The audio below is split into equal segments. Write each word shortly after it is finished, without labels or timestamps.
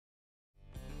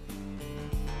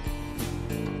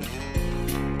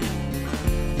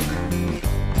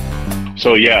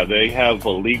So yeah, they have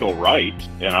a legal right,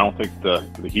 and I don't think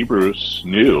the Hebrews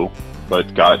knew,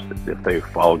 but God, if they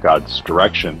follow God's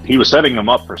direction, He was setting them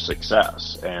up for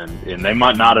success, and they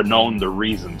might not have known the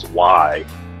reasons why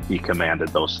He commanded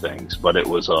those things, but it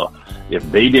was if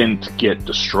they didn't get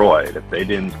destroyed, if they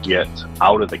didn't get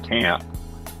out of the camp,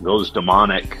 those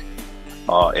demonic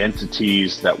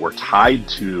entities that were tied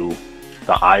to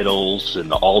the idols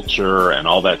and the altar and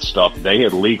all that stuff, they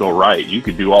had legal right. You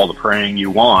could do all the praying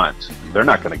you want. They're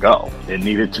not going to go. It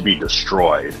needed to be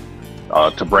destroyed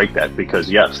to break that, because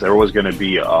yes, there was going to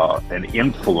be an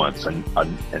influence,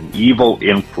 an evil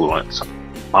influence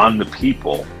on the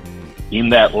people in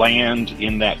that land,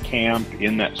 in that camp,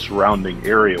 in that surrounding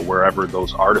area, wherever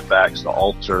those artifacts, the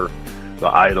altar, the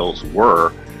idols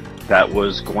were, that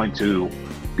was going to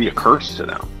be a curse to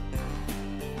them.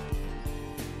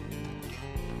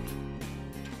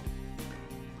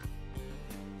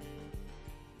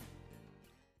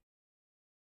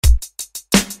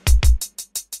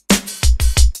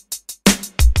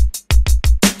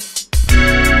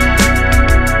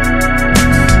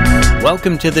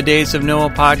 Welcome to the Days of Noah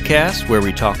podcast, where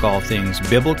we talk all things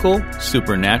biblical,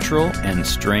 supernatural, and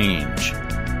strange.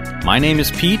 My name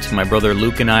is Pete. My brother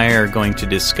Luke and I are going to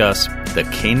discuss the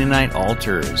Canaanite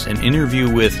altars, an interview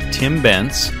with Tim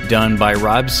Bence done by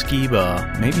Rob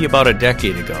Skiba maybe about a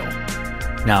decade ago.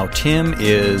 Now, Tim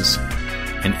is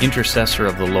an intercessor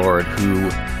of the Lord who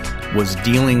was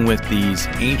dealing with these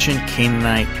ancient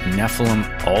Canaanite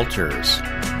Nephilim altars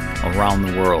around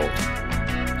the world.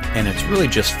 And it's really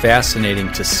just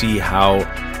fascinating to see how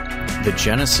the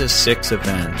Genesis 6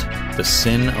 event, the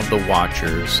sin of the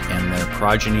Watchers and their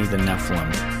progeny, the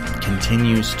Nephilim,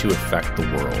 continues to affect the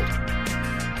world.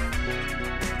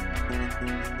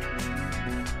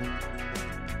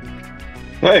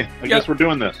 Hey, I guess we're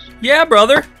doing this. Yeah,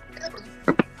 brother.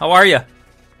 How are you?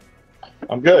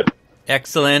 I'm good.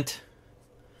 Excellent.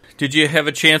 Did you have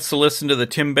a chance to listen to the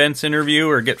Tim Bence interview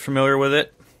or get familiar with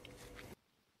it?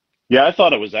 Yeah, I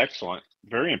thought it was excellent.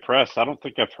 Very impressed. I don't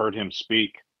think I've heard him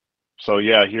speak. So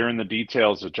yeah, hearing the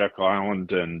details of Jekyll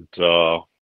Island and how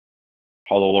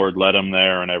the Lord led him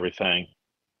there and everything,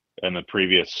 and the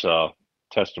previous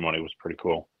testimony was pretty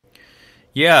cool.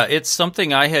 Yeah, it's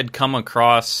something I had come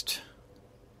across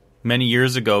many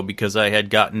years ago because I had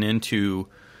gotten into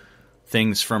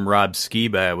things from Rob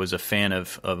Skiba. I was a fan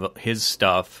of his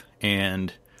stuff,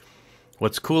 and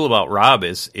what's cool about Rob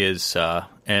is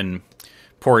and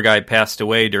poor guy passed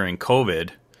away during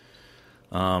COVID.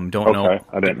 Don't know.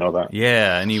 I didn't know that.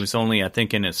 Yeah, and he was only, I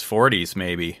think, in his 40s,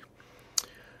 maybe.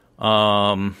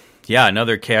 Yeah,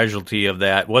 another casualty of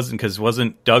that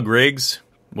wasn't Doug Riggs?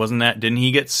 Didn't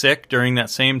he get sick during that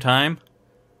same time?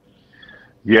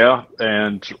 Yeah,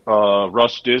 and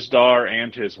Russ Dizdar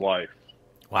and his wife.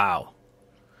 Wow.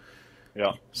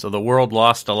 Yeah. So the world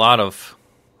lost a lot of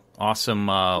awesome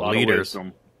leaders.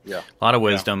 Yeah. A lot of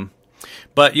wisdom.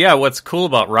 But yeah, what's cool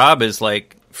about Rob is,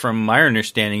 like, from my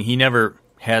understanding, he never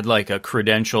had like a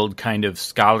credentialed kind of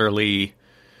scholarly,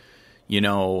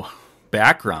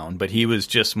 background, but he was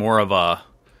just more of a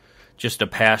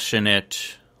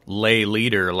passionate lay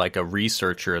leader, like a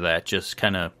researcher that just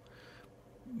kind of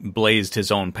blazed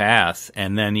his own path,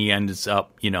 and then he ends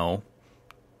up,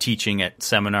 teaching at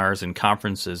seminars and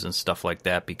conferences and stuff like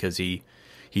that because he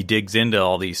digs into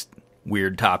all these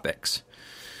weird topics.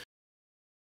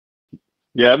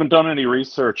 Yeah, I haven't done any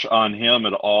research on him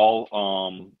at all.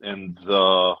 And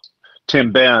the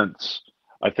Tim Bence,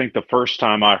 I think the first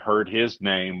time I heard his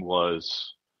name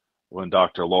was when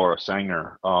Dr. Laura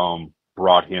Sanger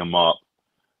brought him up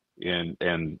in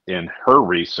her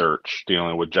research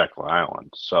dealing with Jekyll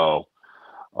Island. So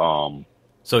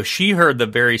she heard the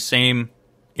very same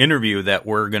interview that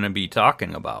we're going to be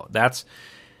talking about. That's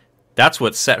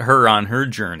what set her on her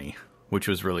journey, which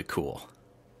was really cool.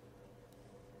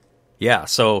 Yeah,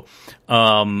 so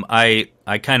I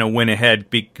kind of went ahead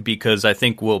because I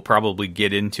think we'll probably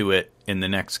get into it in the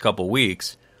next couple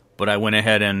weeks, but I went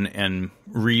ahead and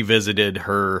revisited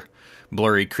her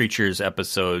Blurry Creatures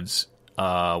episodes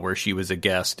where she was a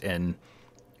guest, and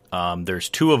there's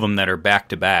two of them that are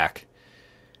back-to-back,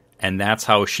 and that's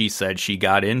how she said she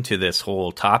got into this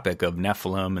whole topic of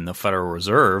Nephilim and the Federal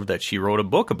Reserve that she wrote a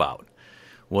book about,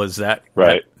 was that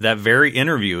very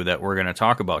interview that we're going to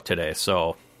talk about today,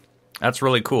 so that's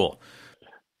really cool.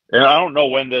 And I don't know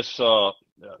when this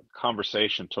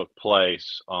conversation took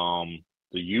place. The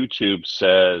YouTube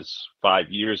says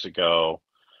 5 years ago.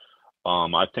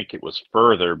 I think it was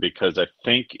further, because I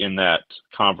think in that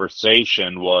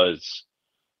conversation was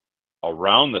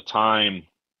around the time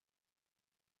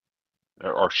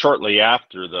or shortly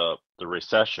after the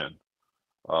recession,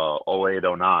 08,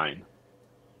 09.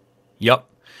 Yep.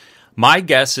 My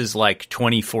guess is like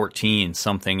 2014,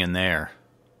 something in there.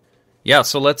 Yeah,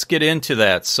 so let's get into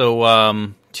that.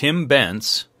 So Tim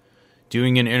Bence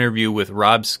doing an interview with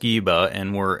Rob Skiba,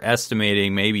 and we're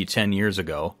estimating maybe 10 years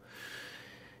ago,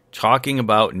 talking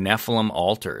about Nephilim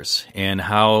altars and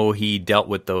how he dealt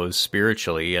with those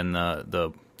spiritually, and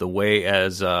the way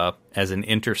as an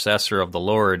intercessor of the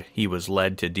Lord he was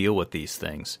led to deal with these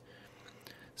things.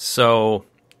 So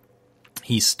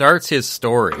he starts his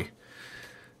story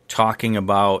talking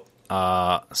about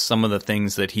some of the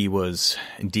things that he was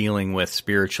dealing with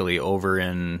spiritually over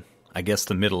in, I guess,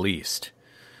 the Middle East.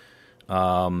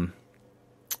 And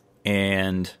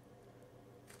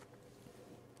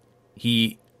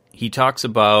he talks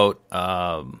about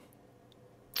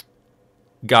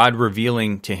God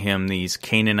revealing to him these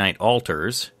Canaanite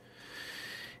altars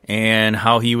and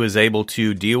how he was able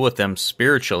to deal with them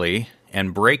spiritually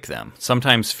and break them,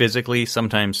 sometimes physically,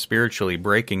 sometimes spiritually,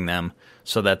 breaking them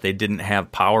so that they didn't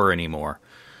have power anymore.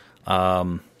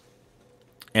 And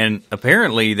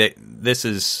apparently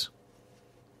these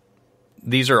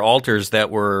are altars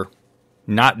that were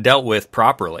not dealt with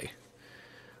properly.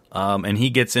 And he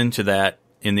gets into that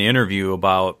in the interview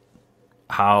about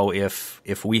how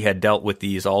if we had dealt with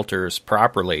these altars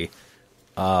properly,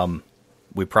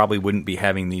 we probably wouldn't be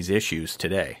having these issues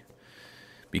today.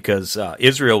 Because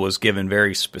Israel was given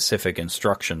very specific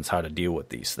instructions how to deal with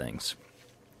these things.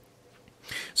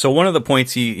 So one of the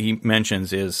points he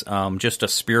mentions is just a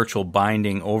spiritual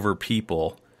binding over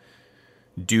people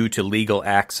due to legal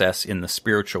access in the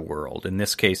spiritual world. In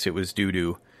this case, it was due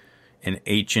to an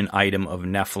ancient item of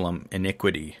Nephilim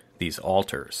iniquity, these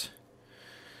altars.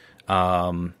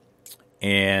 And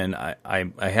I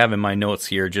have in my notes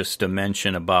here just a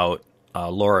mention about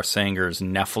Laura Sanger's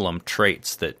Nephilim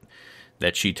traits that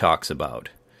she talks about.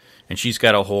 And she's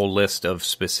got a whole list of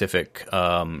specific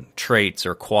traits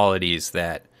or qualities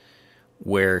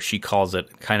where she calls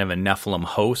it kind of a Nephilim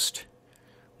host,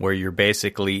 where you're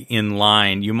basically in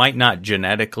line. You might not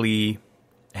genetically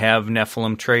have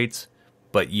Nephilim traits,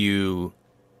 but you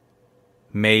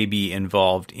may be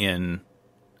involved in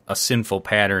a sinful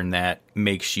pattern that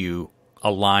makes you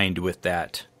aligned with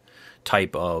that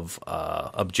type of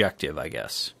objective, I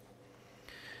guess.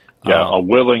 Yeah, a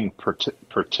willing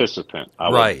participant. I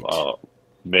right. would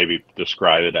maybe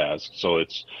describe it as. So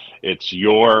it's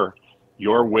your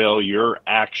will, your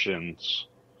actions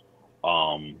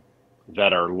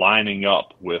that are lining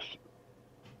up with.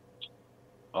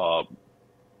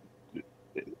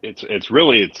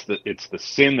 It's the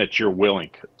sin that you're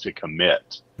willing to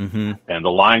commit, mm-hmm. and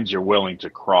the lines you're willing to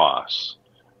cross,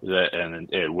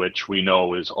 which we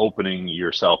know is opening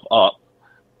yourself up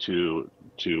to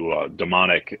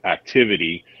demonic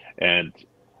activity. And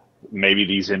maybe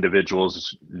these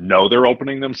individuals know they're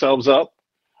opening themselves up,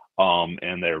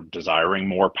 and they're desiring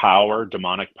more power,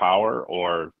 demonic power,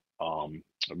 or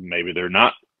maybe they're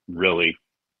not really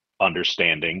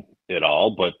understanding it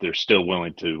all, but they're still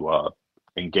willing to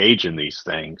engage in these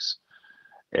things.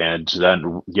 And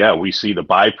then, we see the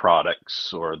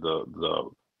byproducts or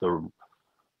the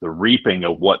reaping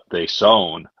of what they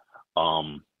sown,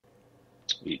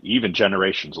 even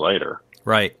generations later.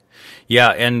 Right. Yeah,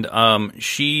 and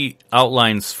she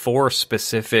outlines 4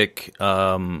 specific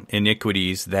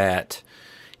iniquities that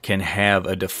can have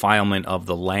a defilement of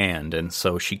the land, and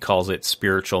so she calls it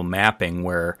spiritual mapping,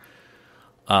 where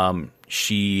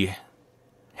she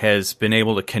has been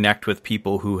able to connect with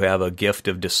people who have a gift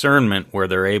of discernment, where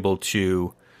they're able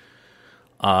to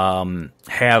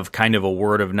have kind of a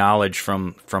word of knowledge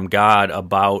from God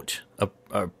about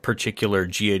a particular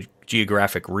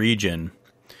geographic region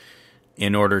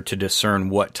in order to discern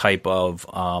what type of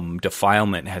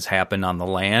defilement has happened on the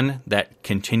land that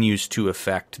continues to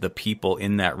affect the people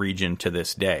in that region to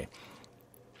this day.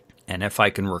 And if I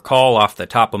can recall off the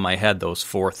top of my head those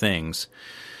 4 things,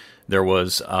 there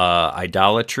was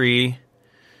idolatry,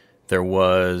 there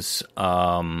was,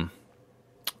 I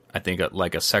think,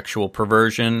 like a sexual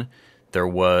perversion, there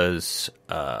was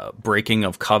breaking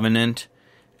of covenant,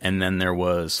 and then there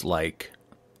was like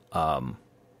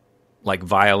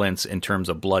violence in terms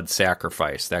of blood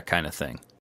sacrifice, that kind of thing.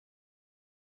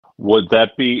 Would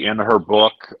that be in her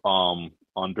book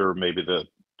under maybe the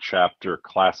chapter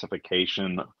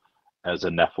classification as a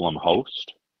Nephilim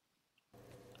host?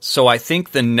 So I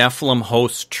think the Nephilim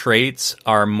host traits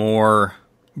are more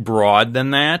broad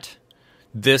than that.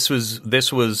 This was,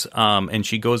 and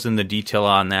she goes into detail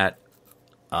on that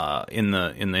in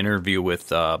the interview with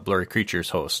Blurry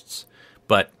Creatures hosts.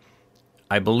 But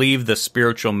I believe the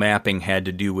spiritual mapping had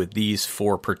to do with these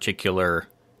 4 particular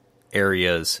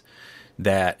areas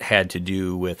that had to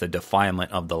do with a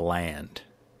defilement of the land.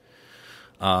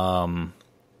 The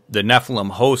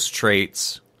Nephilim host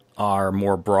traits are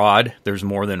more broad. There's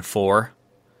more than 4.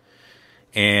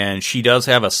 And she does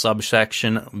have a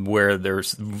subsection where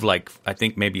there's, like, I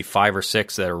think maybe 5 or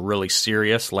 6 that are really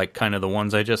serious, like kind of the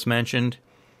ones I just mentioned,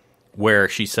 where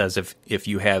she says if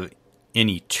you have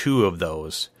any 2 of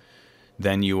those,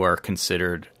 then you are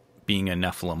considered being a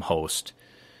Nephilim host.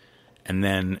 And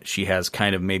then she has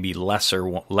kind of maybe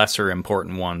lesser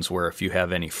important ones where if you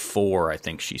have any 4, I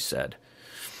think she said.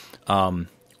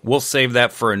 We'll save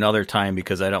that for another time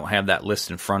because I don't have that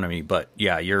list in front of me. But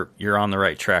yeah, you're on the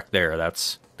right track there.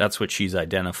 That's what she's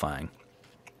identifying.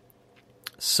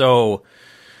 So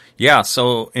yeah,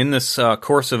 so in this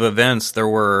course of events, there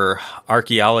were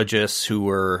archaeologists who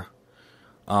were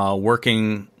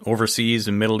working overseas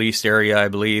in Middle East area, I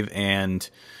believe, and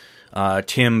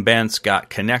Tim Bence got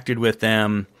connected with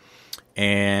them,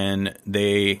 and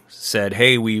they said,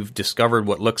 "Hey, we've discovered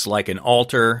what looks like an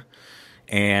altar."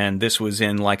 And this was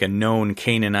in like a known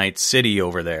Canaanite city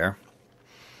over there.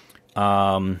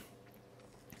 And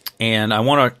I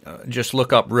want to just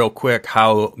look up real quick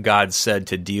how God said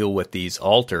to deal with these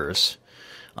altars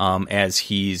as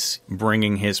he's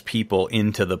bringing his people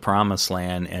into the promised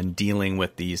land and dealing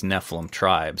with these Nephilim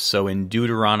tribes. So in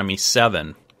Deuteronomy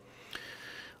 7,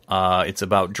 it's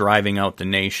about driving out the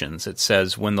nations. It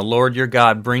says, "When the Lord your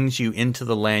God brings you into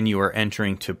the land you are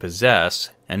entering to possess,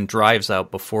 and drives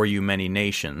out before you many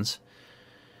nations,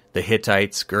 the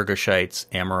Hittites, Girgashites,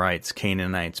 Amorites,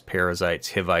 Canaanites,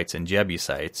 Perizzites, Hivites, and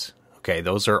Jebusites." Okay,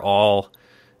 those are all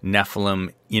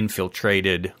Nephilim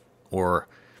infiltrated or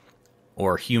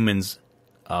humans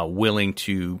willing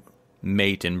to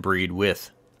mate and breed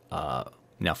with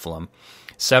Nephilim.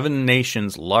 "7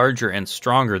 nations larger and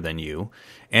stronger than you,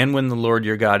 and when the Lord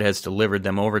your God has delivered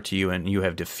them over to you and you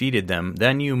have defeated them,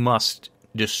 then you must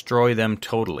destroy them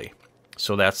totally."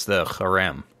 So that's the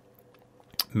harem.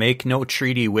 "Make no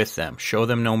treaty with them. Show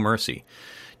them no mercy.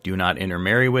 Do not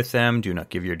intermarry with them. Do not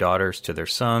give your daughters to their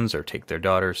sons or take their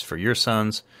daughters for your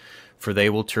sons, for they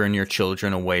will turn your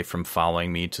children away from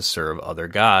following me to serve other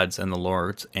gods, and the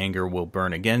Lord's anger will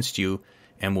burn against you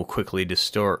and will quickly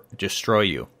destroy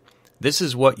you. This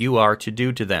is what you are to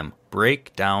do to them.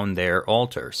 Break down their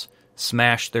altars,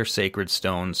 smash their sacred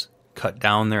stones, cut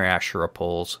down their Asherah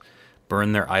poles,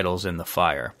 burn their idols in the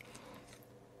fire."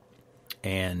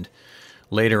 And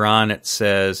later on it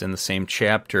says in the same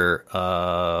chapter,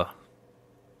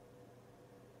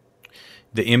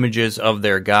 "The images of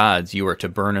their gods you are to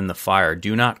burn in the fire.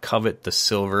 Do not covet the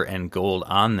silver and gold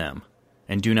on them,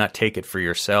 and do not take it for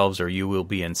yourselves, or you will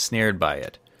be ensnared by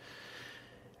it."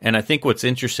 And I think what's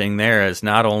interesting there is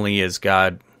not only is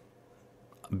God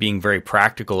being very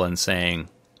practical and saying,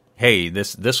 "Hey,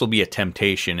 this will be a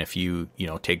temptation if you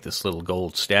take this little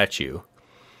gold statue,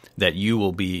 that you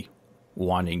will be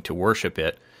wanting to worship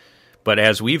it." But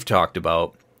as we've talked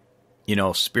about,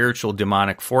 spiritual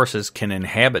demonic forces can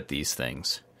inhabit these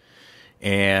things.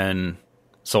 And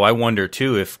so I wonder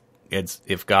too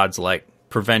if God's like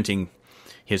preventing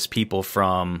his people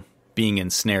from being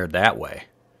ensnared that way.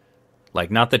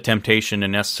 Like, not the temptation to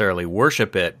necessarily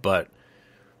worship it, but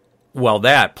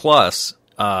that plus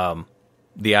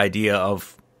the idea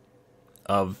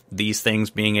of these things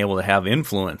being able to have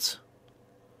influence.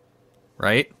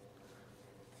 Right?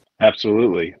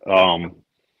 Absolutely.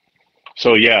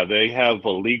 So yeah, they have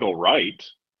a legal right,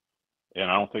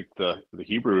 and I don't think the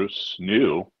Hebrews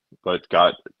knew, but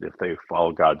God, if they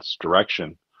follow God's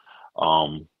direction,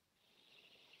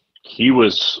 he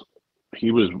was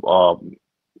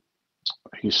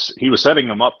setting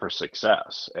them up for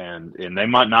success, and they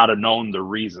might not have known the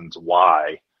reasons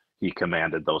why he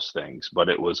commanded those things, but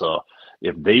it was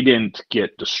if they didn't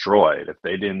get destroyed, if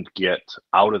they didn't get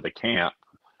out of the camp,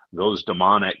 those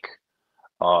demonic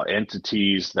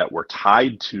entities that were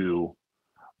tied to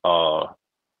the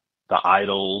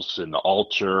idols and the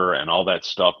altar and all that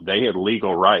stuff, they had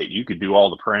legal right. You could do all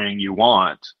the praying you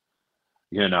want,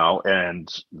 and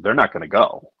they're not going to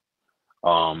go.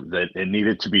 That it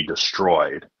needed to be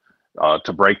destroyed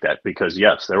to break that, because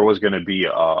yes, there was going to be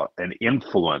an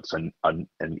influence,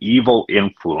 an evil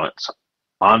influence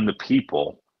on the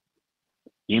people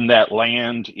in that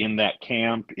land, in that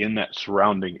camp, in that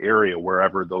surrounding area,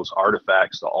 wherever those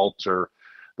artifacts, the altar,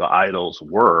 the idols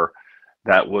were,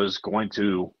 that was going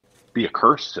to be a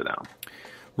curse to them.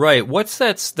 Right. What's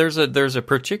that? There's a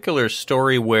particular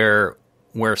story where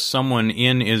someone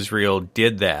in Israel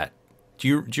did that.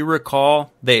 Do you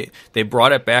recall? They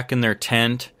brought it back in their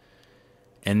tent,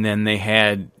 and then they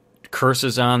had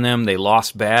curses on them. They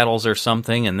lost battles or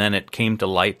something, and then it came to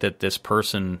light that this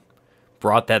person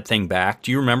brought that thing back.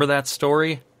 Do you remember that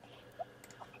story?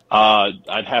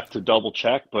 I'd have to double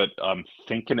check, but I'm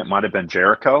thinking it might have been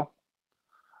Jericho.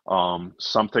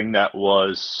 Something that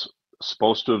was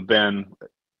supposed to have been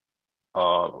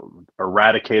uh,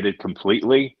 eradicated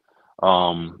completely,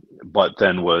 but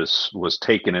then was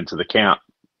taken into the camp,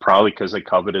 probably because they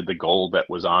coveted the gold that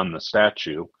was on the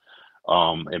statue.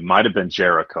 It might have been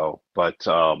Jericho, but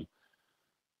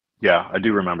yeah, I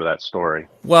do remember that story.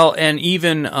 Well, and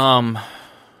even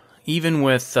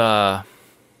with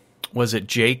was it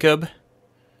Jacob?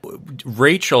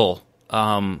 Rachel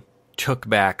took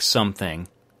back something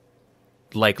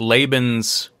like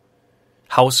Laban's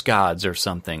house gods or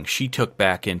something. She took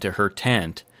back into her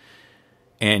tent,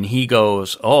 and he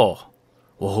goes, "Oh,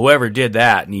 well, whoever did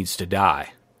that needs to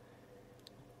die."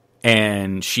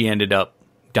 And she ended up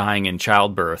dying in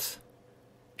childbirth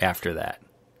after that.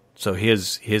 So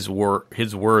his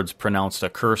words pronounced a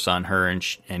curse on her, and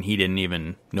he didn't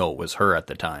even know it was her at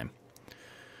the time.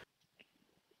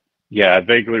 Yeah, I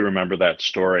vaguely remember that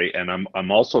story, and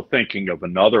I'm also thinking of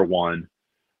another one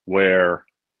where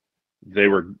they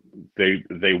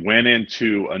went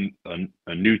into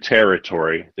a new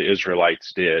territory. The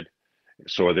Israelites did,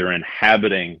 so they're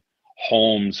inhabiting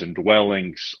homes and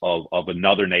dwellings of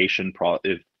another nation,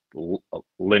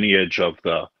 lineage of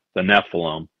the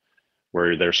Nephilim,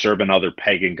 where they're serving other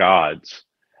pagan gods,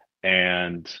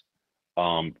 and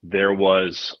there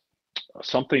was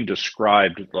something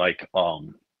described like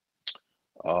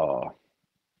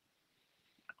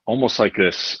almost like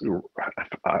this.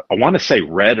 I want to say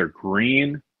red or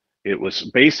green. It was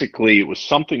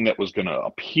something that was going to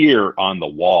appear on the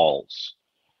walls.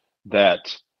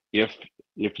 That if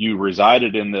you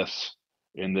resided in this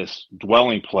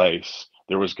dwelling place,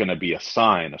 there was going to be a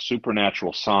sign, a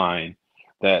supernatural sign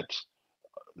that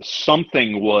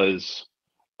something was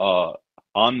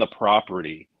on the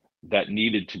property that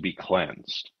needed to be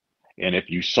cleansed. And if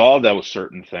you saw those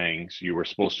certain things, you were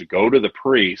supposed to go to the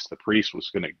priest. The priest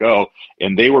was going to go,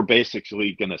 and they were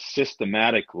basically going to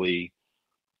systematically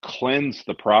cleanse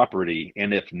the property,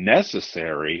 and if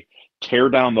necessary, tear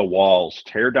down the walls,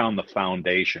 tear down the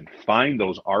foundation, find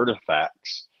those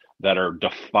artifacts that are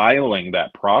defiling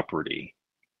that property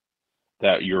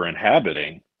that you're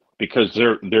inhabiting, because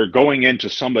they're going into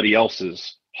somebody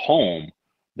else's home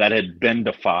that had been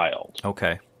defiled.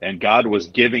 Okay. And God was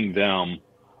giving them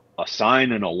a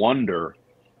sign and a wonder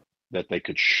that they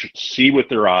could see with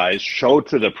their eyes, show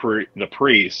to the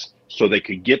priest, so they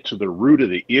could get to the root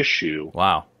of the issue.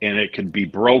 Wow. And it could be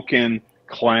broken,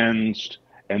 cleansed,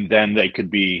 and then they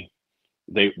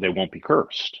won't be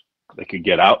cursed. They could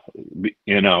get out,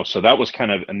 so that was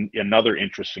kind of another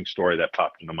interesting story that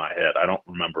popped into my head. I don't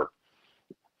remember.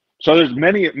 So there's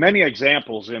many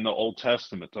examples in the Old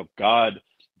Testament of God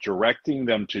directing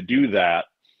them to do that,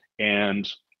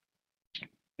 and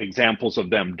examples of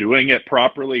them doing it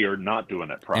properly or not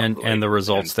doing it properly. And the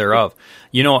results thereof.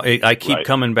 I keep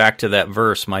coming back to that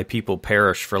verse, my people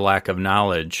perish for lack of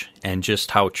knowledge, and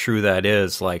just how true that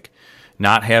is, like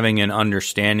not having an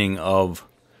understanding of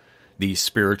these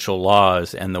spiritual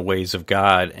laws and the ways of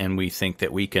God, and we think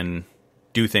that we can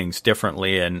do things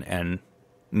differently and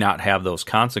not have those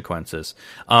consequences.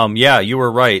 Yeah, you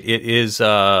were right. It is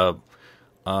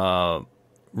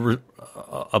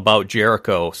about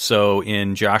Jericho. So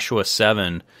in Joshua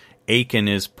 7, Achan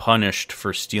is punished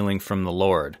for stealing from the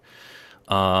Lord.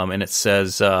 And it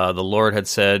says, the Lord had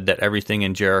said that everything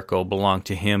in Jericho belonged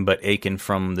to him, but Achan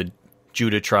from the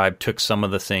Judah tribe took some of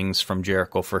the things from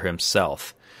Jericho for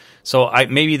himself. So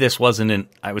maybe this wasn't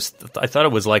I thought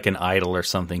it was like an idol or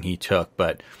something he took,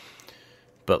 but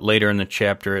later in the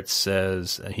chapter it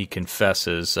says, he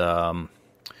confesses,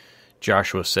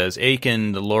 Joshua says,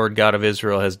 Achan, the Lord God of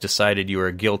Israel, has decided you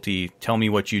are guilty. Tell me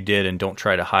what you did and don't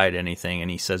try to hide anything.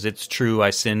 And he says, it's true, I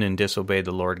sinned and disobeyed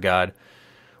the Lord God.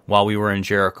 While we were in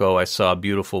Jericho, I saw a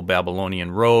beautiful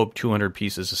Babylonian robe, 200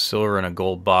 pieces of silver, and a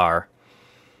gold bar.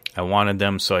 I wanted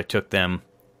them, so I took them.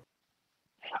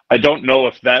 I don't know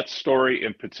if that story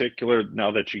in particular,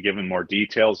 now that you've given more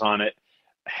details on it,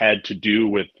 had to do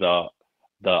with the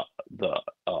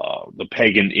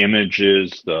pagan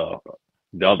images, the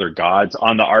other gods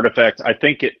on the artifacts. I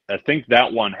think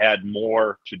that one had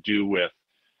more to do with,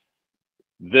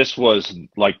 this was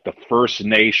like the first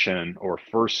nation or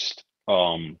first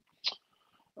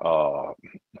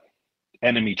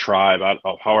enemy tribe,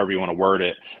 however you want to word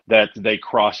it, that they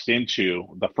crossed into,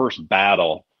 the first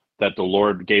battle that the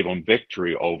Lord gave them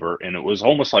victory over, and it was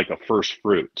almost like a first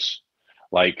fruits.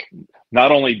 Like,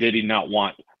 not only did he not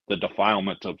want the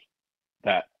defilement of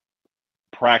that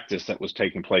practice that was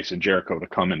taking place in Jericho to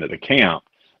come into the camp,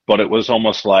 but it was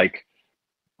almost like,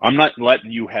 I'm not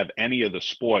letting you have any of the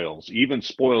spoils, even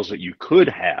spoils that you could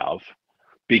have,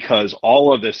 because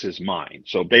all of this is mine.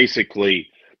 So basically,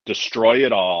 destroy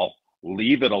it all,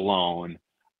 leave it alone.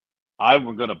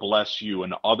 I'm going to bless you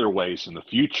in other ways in the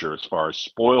future as far as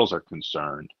spoils are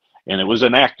concerned. And it was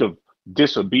an act of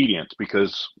disobedience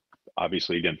because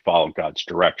obviously he didn't follow God's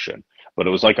direction. But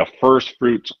it was like a first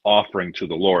fruits offering to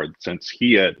the Lord since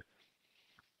he had,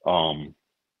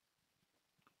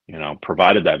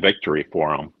 provided that victory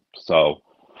for him. So,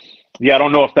 yeah, I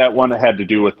don't know if that one had to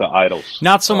do with the idols.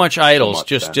 Not so much idols,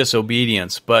 just then.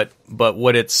 disobedience. But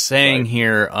what it's saying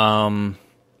here, so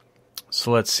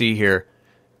let's see here.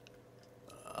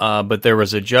 But there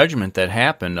was a judgment that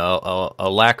happened, a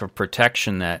lack of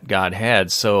protection that God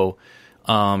had. So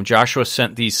Joshua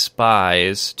sent these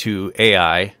spies to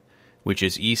Ai, which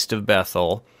is east of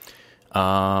Bethel.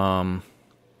 And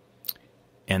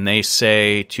they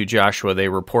say to Joshua, they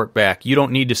report back, you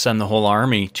don't need to send the whole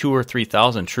army. 2,000 or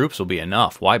 3,000 troops will be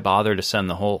enough. Why bother to send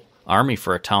the whole army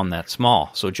for a town that small?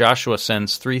 So Joshua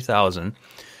sends 3,000.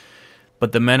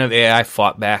 But the men of Ai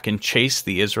fought back and chased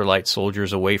the Israelite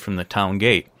soldiers away from the town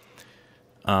gate.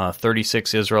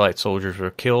 36 Israelite soldiers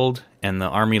were killed, and the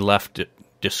army left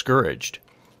discouraged.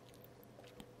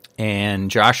 And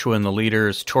Joshua and the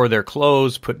leaders tore their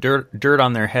clothes, put dirt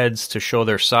on their heads to show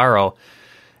their sorrow,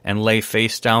 and lay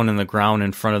face down in the ground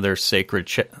in front of their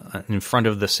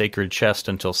the sacred chest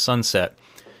until sunset.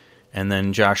 And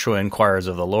then Joshua inquires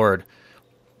of the Lord,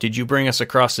 "Did you bring us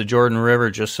across the Jordan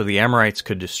River just so the Amorites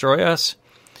could destroy us?"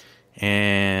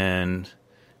 And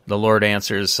the Lord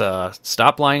answers,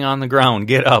 "Stop lying on the ground,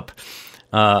 get up.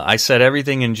 I said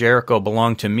everything in Jericho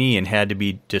belonged to me and had to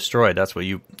be destroyed." That's what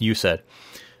you said.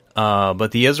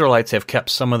 But the Israelites have kept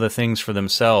some of the things for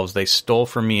themselves. They stole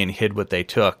from me and hid what they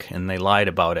took, and they lied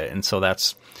about it. And so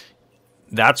that's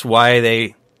why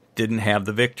they didn't have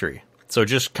the victory. So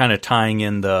just kind of tying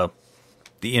in the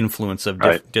influence of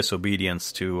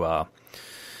disobedience to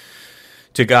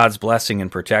God's blessing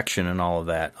and protection and all of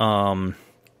that.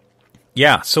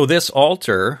 So this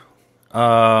altar,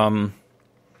 Tim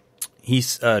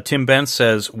Bence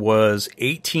says, was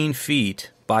 18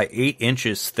 feet by 8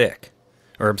 inches thick.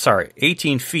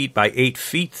 18 feet by 8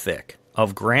 feet thick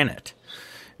of granite.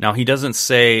 Now, he doesn't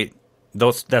say,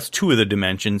 that's two of the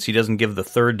dimensions. He doesn't give the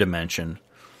third dimension.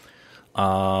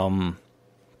 But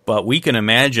we can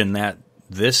imagine that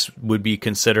this would be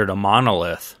considered a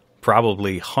monolith,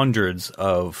 probably hundreds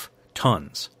of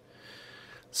tons.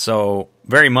 So,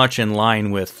 very much in line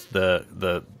with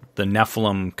the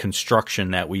Nephilim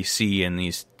construction that we see in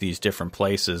these different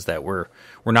places that we're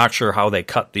not sure how they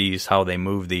cut these, how they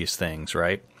move these things,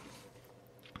 right?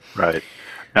 Right.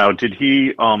 Now, did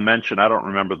he mention, I don't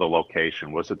remember the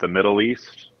location, was it the Middle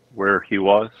East where he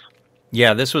was?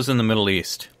 Yeah, this was in the Middle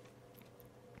East.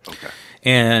 Okay.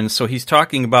 And so he's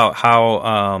talking about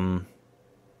how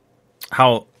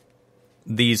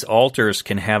these altars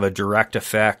can have a direct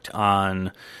effect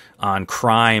on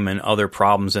crime and other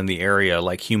problems in the area,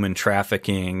 like human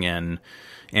trafficking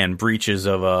and breaches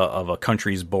of a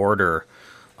country's border.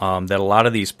 That a lot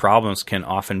of these problems can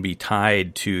often be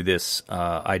tied to this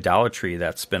idolatry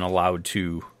that's been allowed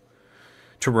to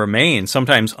remain,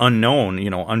 sometimes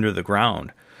unknown, under the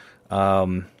ground.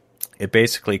 It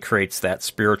basically creates that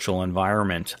spiritual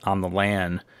environment on the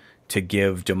land to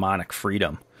give demonic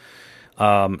freedom.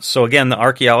 So again, the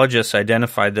archaeologists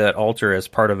identified that altar as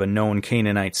part of a known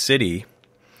Canaanite city,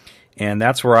 and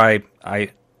that's where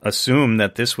I assume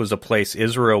that this was a place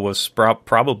Israel was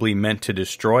probably meant to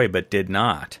destroy but did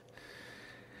not.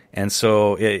 And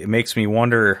so it makes me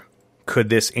wonder, could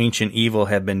this ancient evil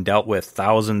have been dealt with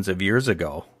thousands of years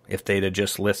ago if they'd have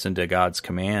just listened to God's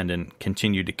command and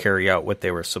continued to carry out what they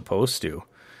were supposed to?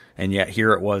 And yet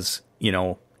here it was, in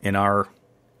our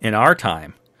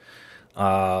time,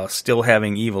 still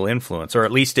having evil influence, or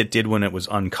at least it did when it was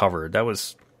uncovered. That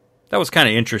was kind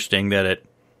of interesting that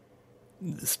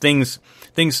things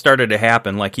started to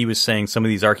happen. Like he was saying, some of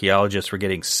these archaeologists were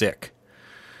getting sick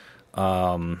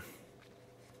when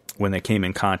they came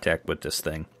in contact with this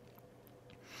thing.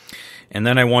 And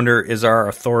then I wonder, is our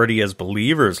authority as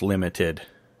believers limited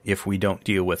if we don't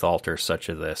deal with altars such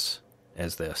as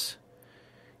this?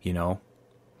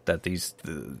 That these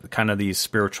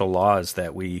spiritual laws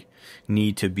that we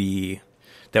need to be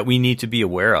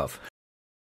aware of.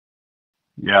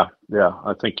 Yeah,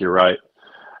 I think you're right.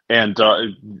 And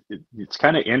it's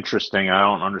kind of interesting. I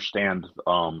don't understand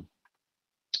the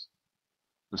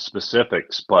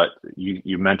specifics, but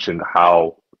you mentioned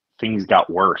how things got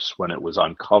worse when it was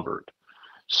uncovered.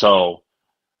 So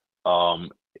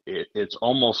it's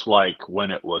almost like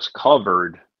when it was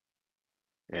covered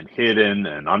and hidden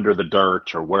and under the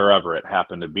dirt or wherever it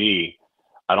happened to be,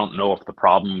 I don't know if the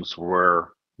problems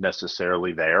were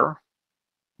necessarily there.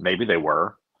 maybe they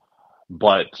were,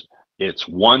 but it's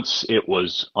once it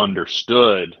was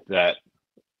understood that,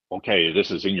 okay,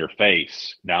 this is in your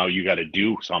face. Now you got to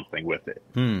do something with it.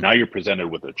 Now you're presented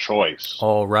with a choice.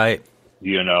 All right.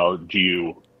 You know, do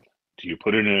you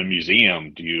put it in a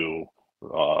museum? Do you,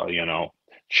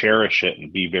 cherish it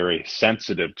and be very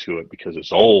sensitive to it because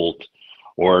it's old?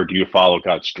 Or do you follow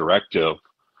God's directive?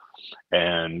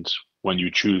 And when you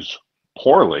choose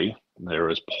poorly, there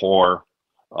is poor,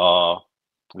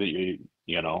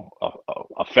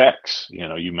 effects.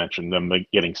 You mentioned them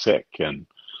getting sick and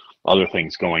other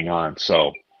things going on.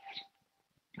 So,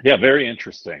 yeah, very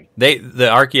interesting. The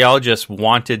archaeologists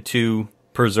wanted to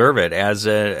preserve it as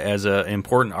a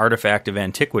important artifact of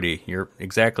antiquity. You're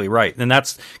exactly right, and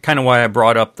that's kind of why I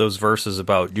brought up those verses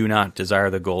about do not desire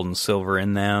the gold and silver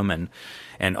in them, and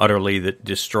utterly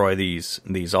destroy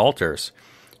these altars.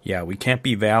 Yeah, we can't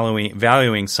be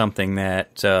valuing something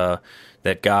that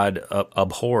God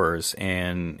abhors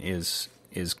and is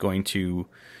going to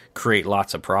create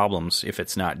lots of problems if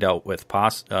it's not dealt with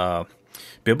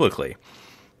biblically.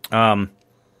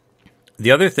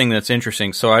 The other thing that's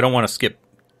interesting, so I don't want to skip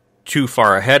too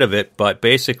far ahead of it, but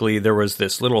basically there was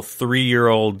this little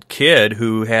 3-year-old kid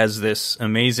who has this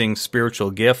amazing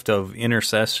spiritual gift of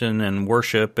intercession and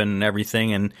worship and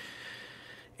everything,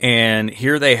 and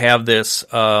here they have this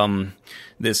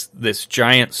this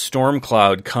giant storm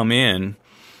cloud come in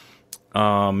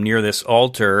near this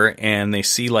altar, and they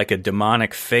see like a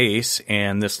demonic face,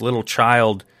 and this little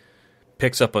child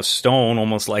picks up a stone,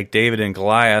 almost like David and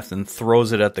Goliath, and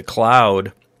throws it at the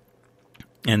cloud,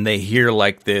 and they hear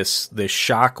like this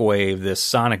shock wave, this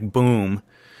sonic boom,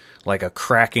 like a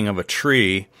cracking of a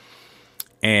tree,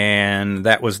 and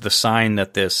that was the sign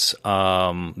that this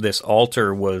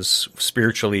altar was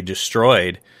spiritually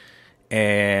destroyed,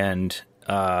 and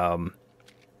then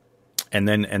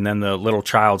the little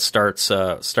child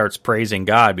starts praising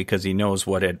God because he knows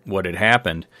what had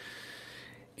happened,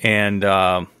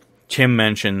 and Tim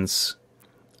mentions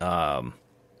our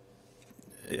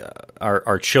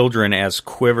children as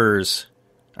quivers.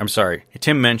 I'm sorry.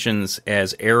 Tim mentions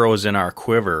as arrows in our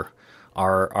quiver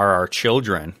are our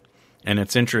children, and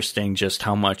it's interesting just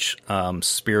how much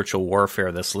spiritual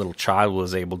warfare this little child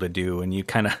was able to do. And you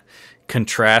kind of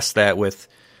contrast that with,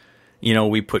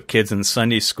 we put kids in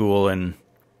Sunday school and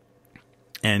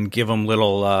give them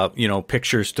little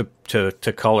pictures to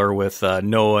color with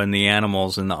Noah and the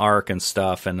animals and the ark and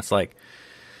stuff, and it's like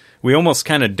we almost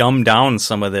kind of dumb down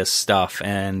some of this stuff,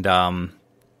 and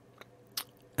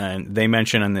they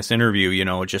mention in this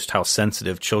interview, just how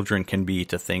sensitive children can be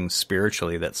to things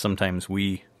spiritually that sometimes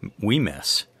we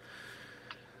miss.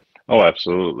 Oh,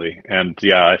 absolutely, and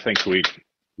yeah, I think we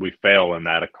fail in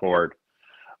that accord.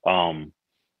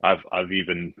 I've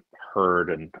even heard,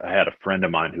 and I had a friend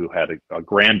of mine who had a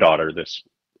granddaughter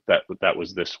that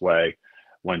was this way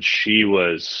when she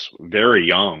was very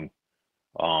young.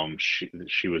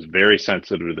 She was very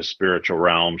sensitive to the spiritual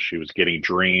realm. She was getting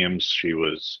dreams. She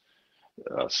was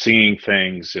seeing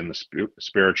things in the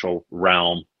spiritual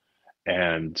realm,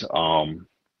 and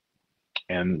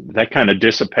that kind of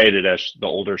dissipated as the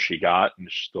older she got and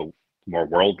the more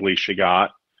worldly she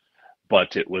got.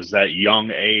 But it was that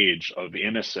young age of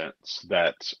innocence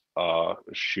that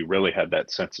she really had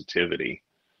that sensitivity.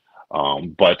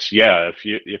 But yeah,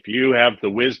 if you have the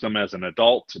wisdom as an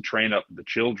adult to train up the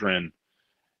children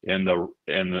in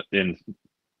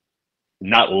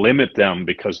not limit them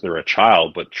because they're a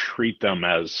child, but treat them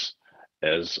as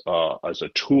a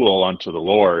tool unto the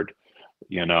Lord,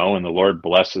 and the Lord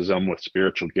blesses them with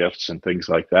spiritual gifts and things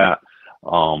like that.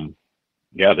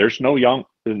 There's no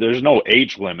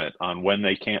age limit on when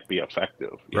they can't be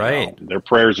effective. Right. Their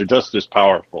prayers are just as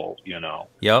powerful,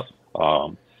 Yep.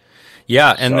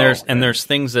 There's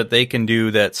things that they can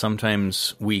do that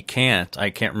sometimes we can't. I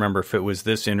can't remember if it was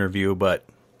this interview, but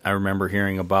I remember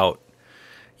hearing about,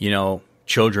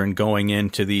 children going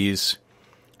into these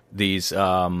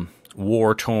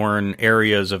war-torn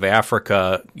areas of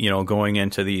Africa, going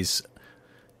into these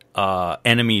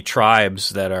enemy tribes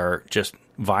that are just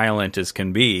violent as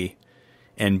can be,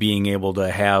 and being able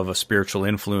to have a spiritual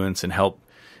influence and help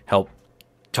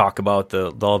talk about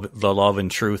the love and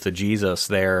truth of Jesus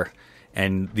there.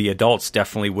 And the adults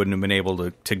definitely wouldn't have been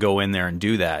able to go in there and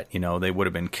do that. They would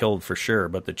have been killed for sure,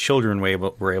 but the children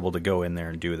were able to go in there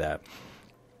and do that.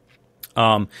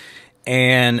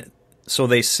 And so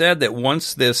they said that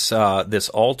once this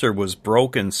altar was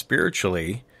broken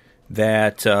spiritually,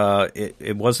 that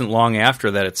it wasn't long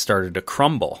after that it started to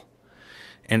crumble.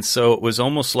 And so it was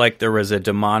almost like there was a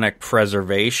demonic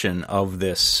preservation of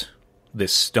this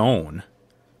stone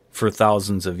for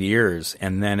thousands of years,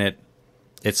 and then it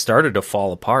started to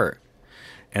fall apart.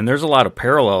 And there's a lot of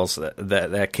parallels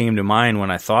that came to mind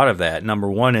when I thought of that. Number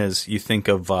one is you think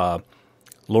of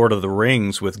Lord of the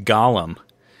Rings with Gollum,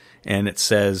 and it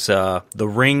says the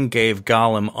ring gave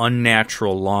Gollum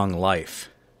unnatural long life,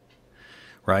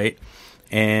 right?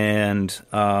 And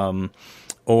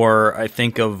or I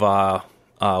think of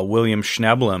William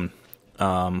Schneblin,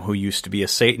 who used to be a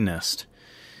Satanist,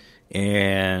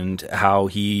 and how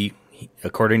he,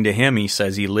 according to him, he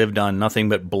says he lived on nothing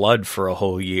but blood for a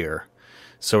whole year.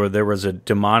 So there was a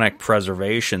demonic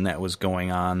preservation that was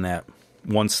going on, that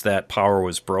once that power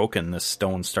was broken, the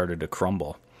stone started to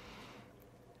crumble.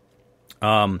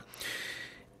 And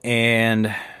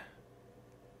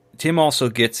Tim also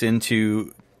gets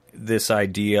into this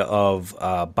idea of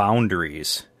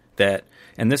boundaries, that,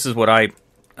 and this is what I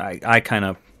kind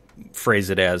of phrase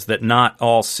it as, that not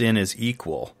all sin is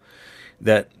equal.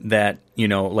 That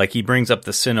like he brings up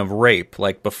the sin of rape.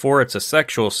 Like, before it's a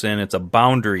sexual sin, it's a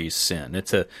boundaries sin.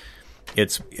 It's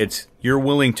you're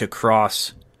willing to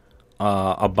cross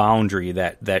a boundary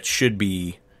that should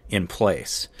be in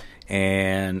place.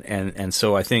 And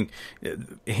so I think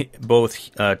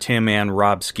both Tim and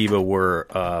Rob Skiba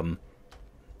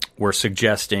were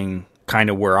suggesting kind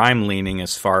of where I'm leaning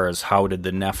as far as how did the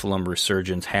Nephilim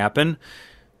resurgence happen.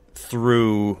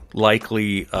 Through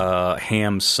likely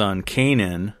Ham's son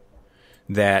Canaan,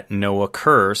 that Noah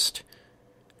cursed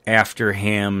after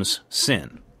Ham's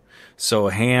sin. So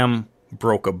Ham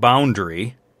broke a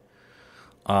boundary,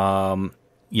 not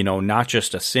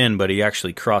just a sin, but he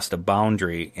actually crossed a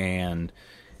boundary, and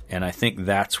I think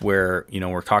that's where,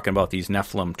 we're talking about these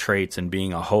Nephilim traits and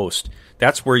being a host.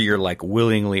 That's where you're like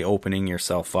willingly opening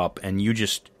yourself up, and you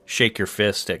just shake your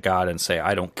fist at God and say,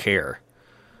 I don't care.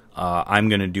 I'm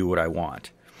going to do what I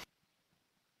want.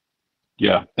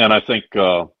 Yeah, and I think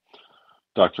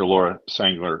Dr. Laura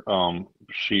Sangler,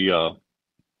 she,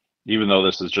 even though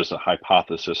this is just a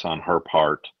hypothesis on her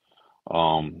part,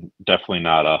 definitely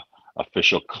not a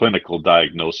official clinical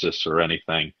diagnosis or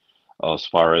anything as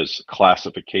far as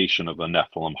classification of the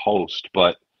Nephilim host,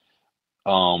 but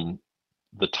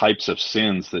the types of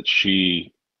sins that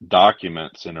she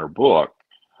documents in her book,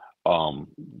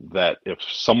 that if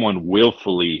someone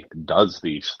willfully does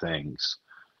these things,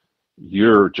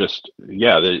 you're just,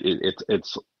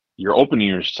 it's you're opening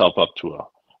yourself up to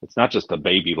it's not just a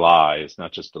baby lie. It's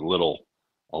not just a little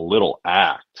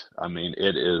act. I mean,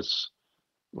 it is,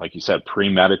 like you said,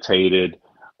 premeditated,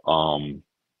 and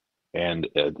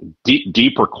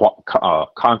deeper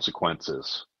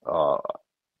consequences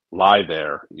lie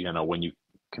there, when you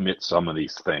commit some of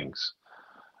these things.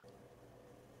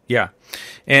 Yeah,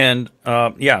 and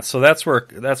so that's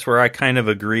where I kind of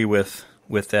agree with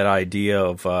that idea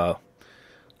of the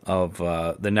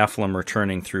Nephilim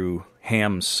returning through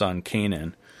Ham's son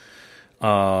Canaan,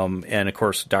 and of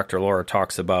course Dr. Laura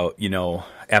talks about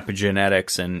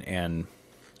epigenetics and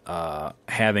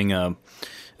having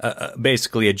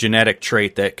basically a genetic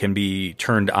trait that can be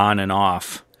turned on and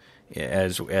off,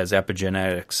 as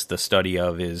epigenetics, the study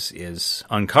of, is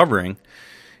uncovering.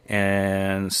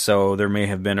 And so there may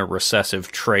have been a recessive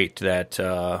trait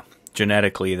that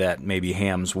genetically that maybe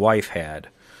Ham's wife had.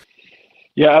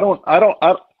 Yeah,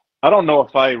 I don't know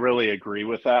if I really agree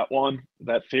with that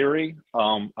theory.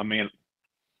 I mean,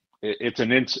 it's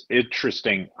an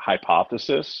interesting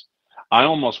hypothesis. I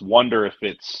almost wonder if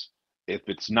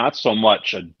it's not so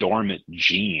much a dormant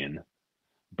gene,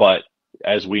 but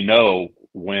as we know,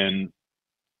 when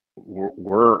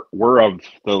we're of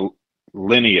the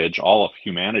lineage, all of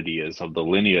humanity is of the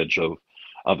lineage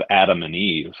of Adam and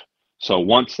Eve. So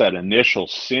once that initial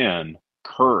sin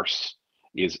curse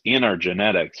is in our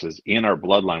genetics, is in our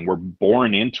bloodline, we're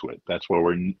born into it. That's why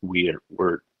we're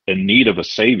in need of a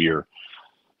savior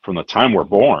from the time we're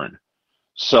born.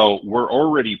 So we're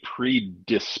already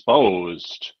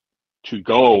predisposed to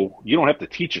go. You don't have to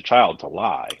teach a child to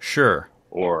lie. Sure.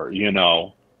 Or,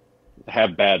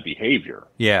 have bad behavior.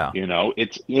 Yeah.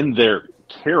 It's in their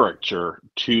character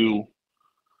to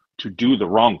do the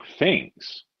wrong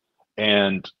things.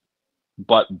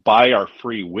 But by our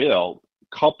free will,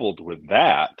 coupled with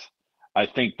that, I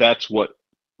think that's what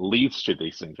leads to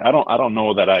these things. I don't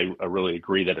know that I really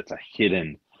agree that it's a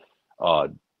hidden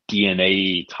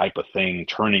DNA type of thing,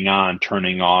 turning on,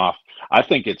 turning off. I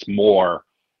think it's more,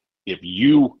 if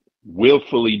you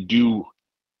willfully do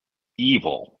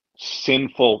evil,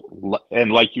 sinful,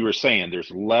 and like you were saying, there's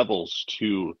levels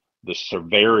to the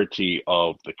severity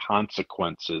of the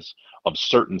consequences of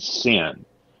certain sin.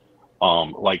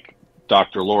 Like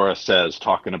Dr. Laura says,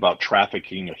 talking about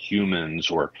trafficking of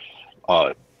humans, or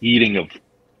eating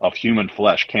of human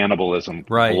flesh, cannibalism,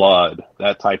 right, blood,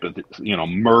 that type of,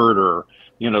 murder,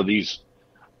 these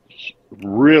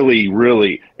really,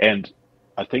 really, and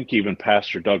I think even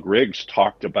Pastor Doug Riggs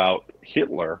talked about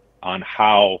Hitler on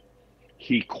how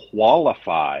he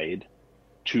qualified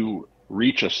to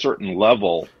reach a certain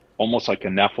level, almost like a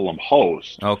Nephilim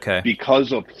host,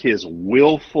 because of his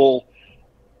willful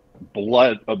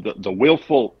blood, of the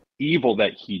willful evil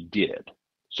that he did.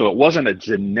 So it wasn't a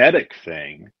genetic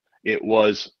thing. It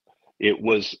was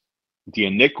the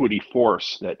iniquity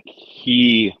force that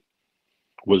he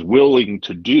was willing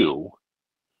to do.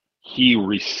 He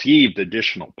received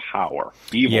additional power,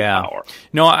 evil power.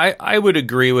 No, I would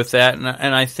agree with that,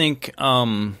 and I think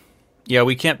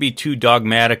we can't be too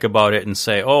dogmatic about it and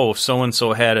say, oh, so and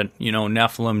so had a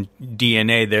Nephilim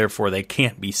DNA, therefore they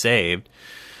can't be saved,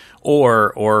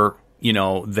 or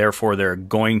therefore they're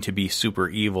going to be super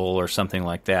evil or something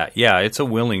like that. Yeah, it's a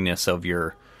willingness of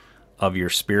your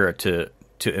spirit to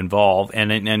involve,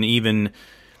 and even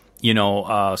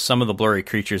some of the Blurry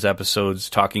Creatures episodes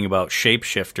talking about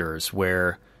shapeshifters,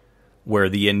 where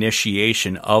the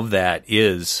initiation of that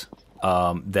is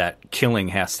that killing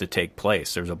has to take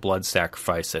place. There's a blood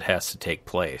sacrifice that has to take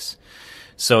place.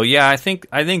 So yeah, I think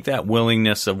that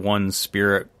willingness of one's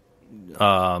spirit,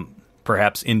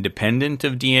 perhaps independent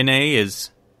of DNA,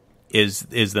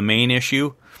 is the main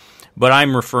issue. But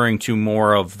I'm referring to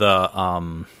more of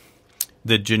the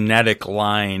genetic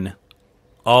line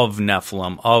of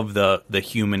Nephilim, of the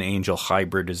human-angel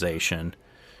hybridization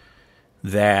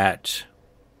that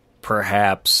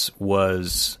perhaps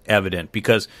was evident.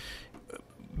 Because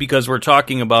we're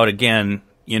talking about, again,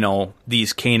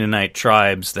 these Canaanite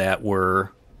tribes that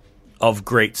were of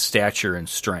great stature and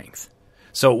strength.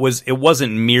 So it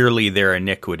wasn't merely their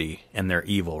iniquity and their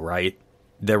evil, right?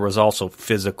 There was also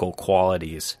physical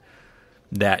qualities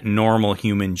that normal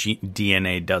human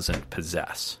DNA doesn't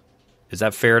possess. Is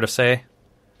that fair to say?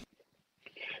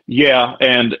 Yeah,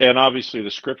 and obviously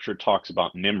the scripture talks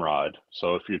about Nimrod.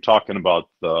 So if you're talking about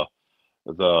the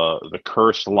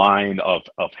cursed line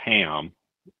of Ham,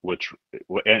 which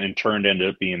and turned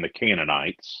into being the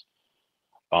Canaanites,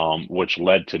 which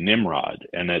led to Nimrod,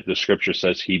 and that the scripture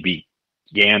says he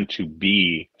began to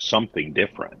be something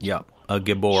different. Yeah, a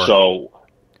Gibor.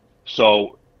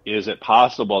 So is it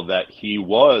possible that he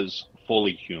was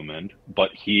fully human, but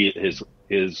his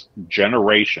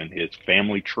generation, his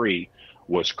family tree,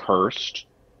 was cursed?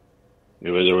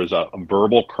 There was a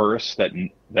verbal curse that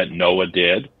Noah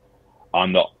did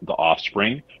on the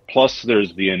offspring. Plus,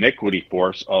 there's the iniquity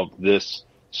force of this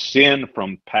sin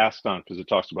from passed on, because it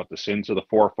talks about the sins of the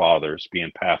forefathers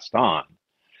being passed on.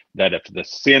 That if the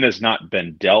sin has not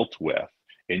been dealt with,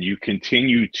 and you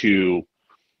continue to,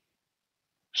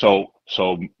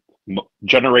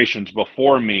 generations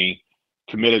before me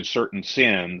committed certain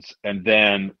sins, and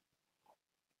then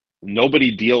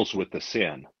nobody deals with the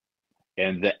sin,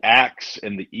 and the acts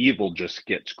and the evil just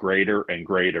gets greater and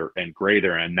greater and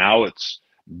greater, and now it's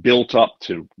built up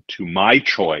to my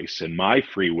choice and my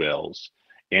free wills.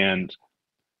 And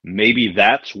maybe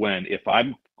that's when, if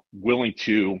I'm willing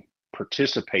to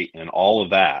participate in all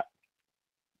of that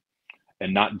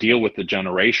and not deal with the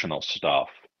generational stuff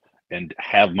and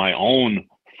have my own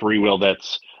free will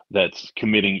that's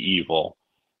committing evil,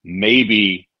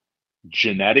 maybe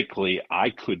genetically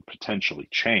I could potentially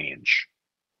change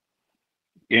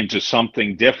into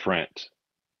something different,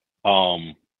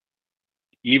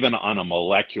 even on a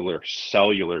molecular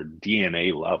cellular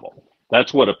DNA level.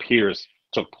 That's what appears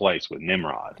took place with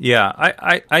Nimrod. Yeah,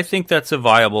 I think that's a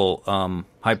viable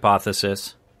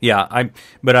hypothesis. Yeah,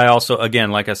 but I also,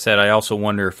 again, like I said, I also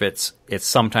wonder if it's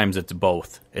sometimes it's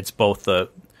both. It's both the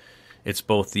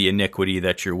iniquity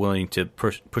that you're willing to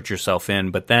put yourself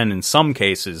in, but then in some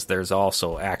cases there's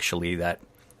also actually that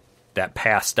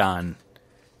passed on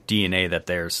DNA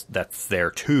that's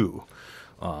there too.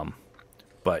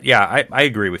 But yeah, I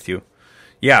agree with you.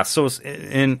 Yeah, so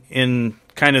in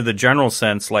kind of the general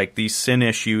sense, like, these sin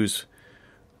issues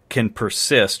can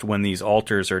persist when these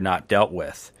altars are not dealt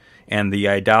with, and the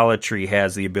idolatry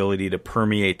has the ability to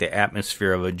permeate the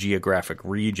atmosphere of a geographic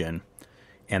region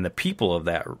and the people of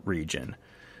that region.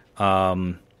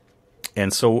 And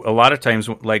so a lot of times,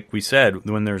 like we said,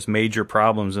 when there's major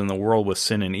problems in the world with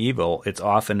sin and evil, it's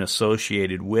often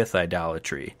associated with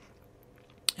idolatry.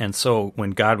 And so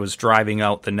when God was driving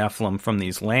out the Nephilim from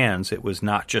these lands, it was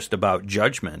not just about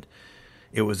judgment.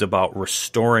 It was about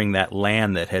restoring that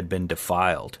land that had been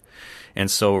defiled. And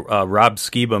so Rob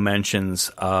Skiba mentions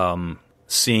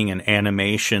seeing an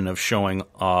animation of showing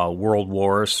world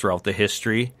wars throughout the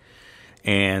history.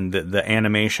 And the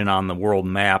animation on the world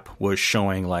map was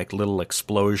showing like little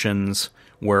explosions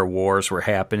where wars were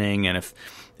happening. And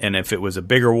if it was a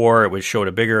bigger war, it would show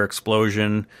a bigger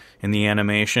explosion in the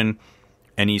animation.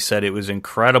 And he said it was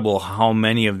incredible how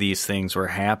many of these things were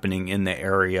happening in the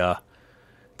area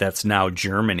that's now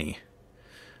Germany.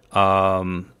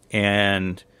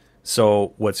 And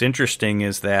so what's interesting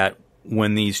is that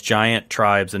when these giant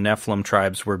tribes, the Nephilim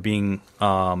tribes, were being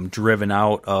driven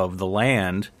out of the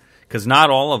land, because not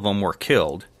all of them were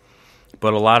killed,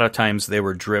 but a lot of times they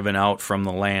were driven out from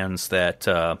the lands that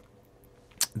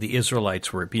the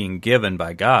Israelites were being given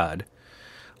by God.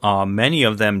 Many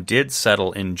of them did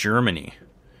settle in Germany,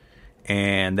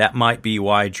 and that might be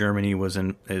why Germany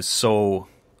is so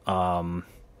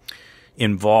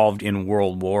involved in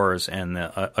world wars and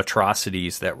the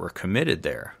atrocities that were committed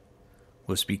there,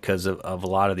 was because of a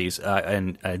lot of these.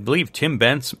 And I believe Tim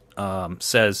Bence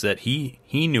says that he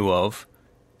knew of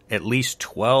at least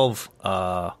 12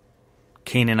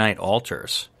 Canaanite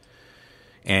altars.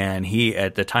 And he,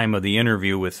 at the time of the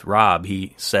interview with Rob,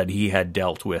 he said he had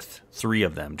dealt with 3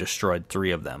 of them, destroyed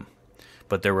 3 of them.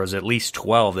 But there was at least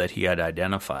 12 that he had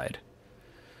identified.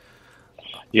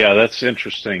 Yeah, that's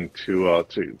interesting to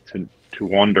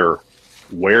wonder,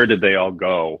 where did they all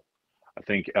go? I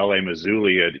think L.A.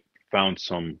 Mazzulli had found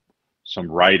some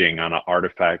writing on an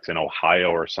artifact in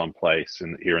Ohio or someplace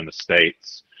here in the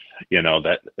States,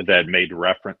 that made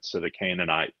reference to the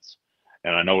Canaanites.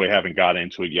 And I know we haven't got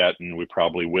into it yet, and we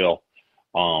probably will,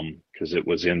 because it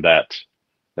was in that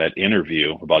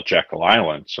interview about Jekyll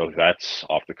Island. So that's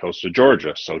off the coast of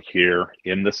Georgia. So here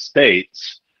in the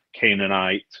States,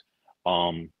 Canaanite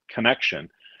connection.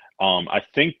 I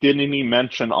think, didn't he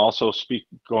mention also,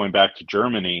 going back to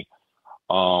Germany,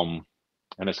 and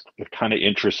it's kind of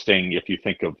interesting if you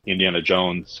think of Indiana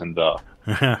Jones and the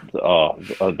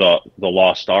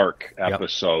Lost Ark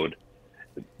episode. Yep.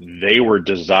 They were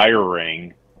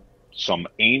desiring some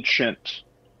ancient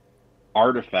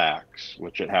artifacts,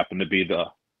 which it happened to be the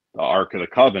Ark of the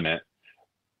Covenant,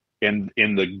 in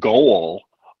the goal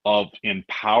of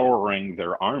empowering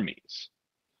their armies.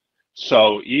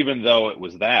 So even though it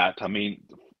was that,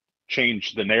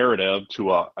 changed the narrative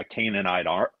to a Canaanite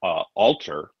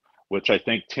altar, which I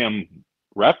think Tim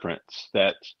referenced,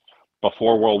 that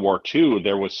before World War II,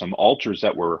 there was some altars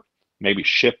that were maybe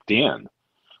shipped in,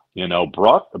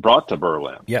 brought to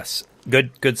Berlin. Yes,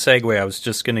 good segue. I was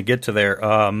just going to get to there.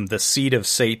 The seat of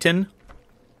Satan,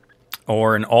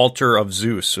 or an altar of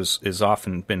Zeus, is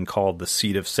often been called the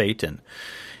seat of Satan.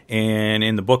 And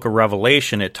in the book of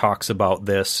Revelation, it talks about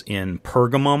this in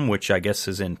Pergamum, which I guess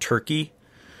is in Turkey.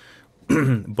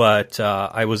 But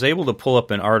I was able to pull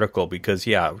up an article because,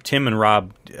 Tim and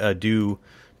Rob do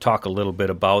talk a little bit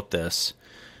about this.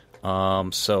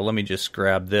 So let me just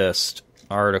grab this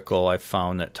article I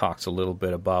found that talks a little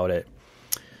bit about it.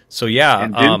 So,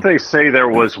 And didn't they say there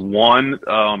was one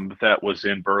that was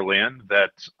in Berlin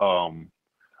that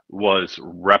was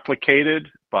replicated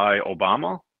by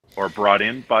Obama? Or brought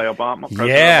in by Obama?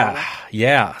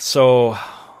 Yeah. So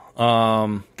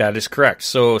that is correct.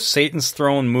 So Satan's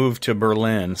throne moved to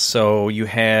Berlin. So you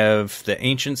have the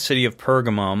ancient city of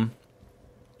Pergamum,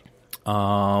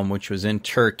 which was in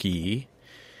Turkey.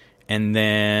 And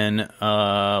then,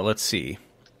 let's see.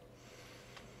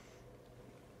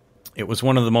 It was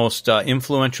one of the most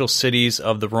influential cities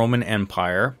of the Roman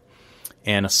Empire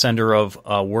and a center of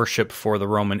worship for the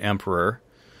Roman emperor,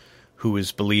 who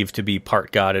is believed to be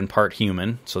part god and part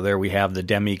human. So there we have the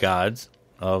demigods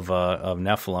of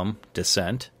Nephilim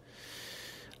descent.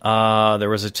 There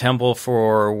was a temple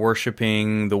for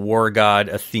worshiping the war god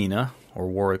Athena,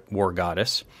 or war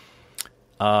goddess.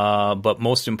 But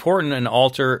most important, an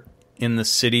altar in the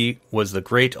city was the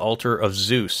great altar of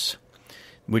Zeus,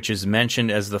 which is mentioned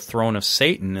as the throne of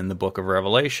Satan in the book of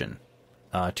Revelation.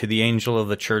 To the angel of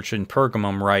the church in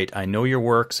Pergamum write, I know your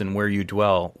works and where you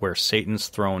dwell, where Satan's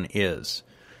throne is.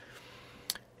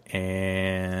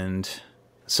 And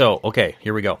so, okay,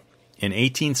 here we go. In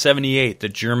 1878, the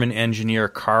German engineer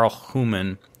Karl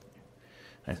Humann,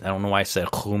 I don't know why I said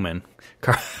Humann,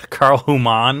 Karl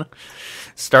Humann,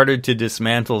 started to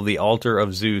dismantle the altar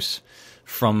of Zeus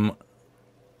from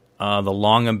the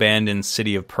long-abandoned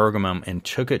city of Pergamum and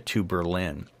took it to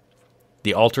Berlin.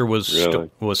 The altar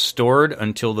was stored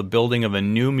until the building of a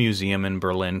new museum in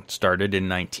Berlin started in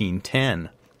 1910.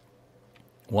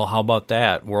 Well, how about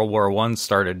that? World War I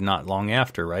started not long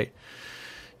after, right?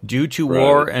 Due to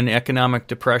war and economic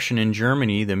depression in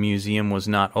Germany, the museum was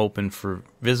not open for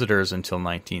visitors until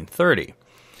 1930.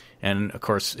 And, of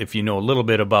course, if you know a little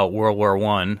bit about World War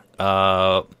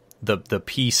I, the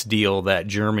peace deal that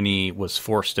Germany was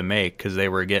forced to make because they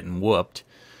were getting whooped,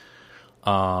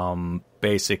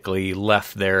 basically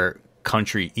left their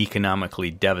country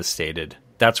economically devastated.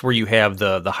 That's where you have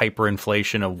the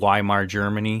hyperinflation of Weimar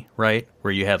Germany, right?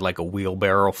 Where you had like a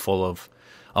wheelbarrow full of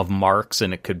marks,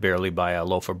 and it could barely buy a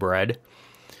loaf of bread.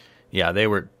 Yeah, they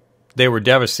were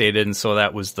devastated, and so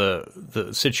that was the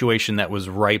situation that was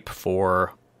ripe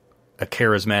for a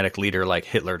charismatic leader like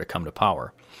Hitler to come to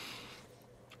power,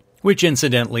 which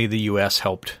incidentally the U.S.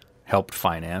 helped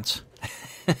finance.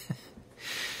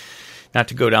 Not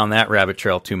to go down that rabbit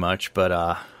trail too much,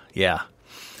 but yeah.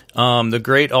 The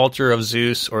Great Altar of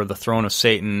Zeus, or the Throne of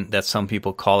Satan, that some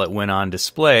people call it, went on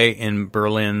display in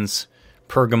Berlin's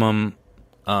Pergamum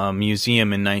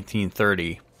Museum in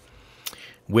 1930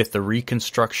 with the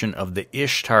reconstruction of the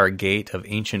Ishtar Gate of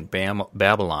ancient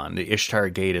Babylon. The Ishtar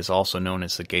Gate is also known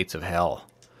as the Gates of Hell.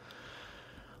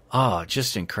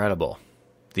 Just incredible,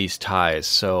 these ties.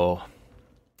 So,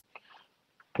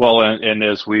 well, and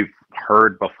as we've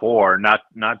heard before, not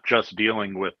just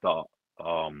dealing with the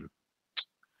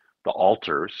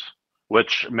altars,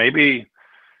 which maybe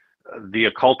the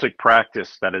occultic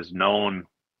practice that is known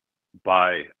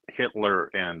by Hitler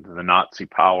and the Nazi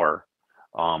power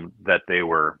that they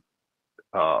were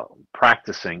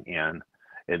practicing in,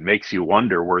 it makes you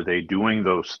wonder, were they doing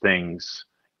those things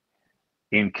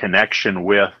in connection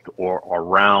with or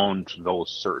around those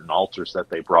certain altars that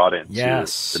they brought into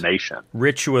the nation?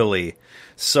 Ritually.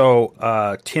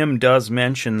 So Tim does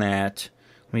mention that.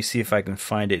 Let me see if I can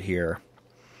find it here.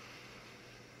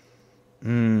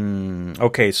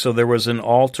 Okay, so there was an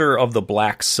altar of the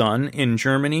Black Sun in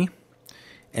Germany,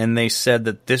 and they said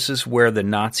that this is where the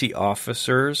Nazi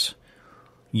officers,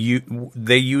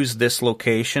 they used this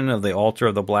location of the altar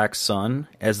of the Black Sun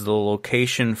as the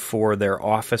location for their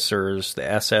officers, the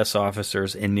SS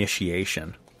officers'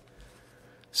 initiation.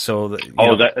 So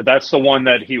that's the one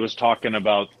that he was talking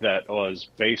about, that was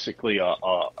basically a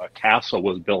castle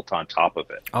was built on top of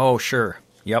it. Oh, sure.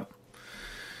 Yep.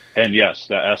 And yes,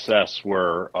 the SS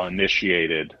were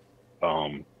initiated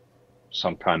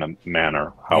some kind of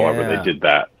manner. However, they did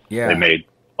that. Yeah. They made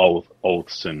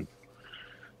oaths and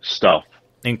stuff.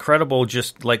 Incredible,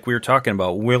 just like we were talking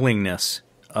about, willingness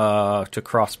to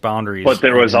cross boundaries. But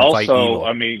there was also, evil.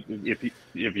 I mean,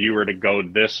 if you were to go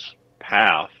this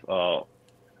path,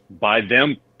 by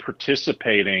them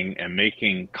participating and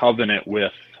making covenant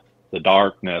with the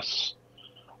darkness,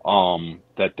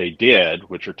 that they did,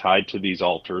 which are tied to these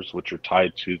altars, which are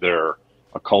tied to their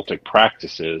occultic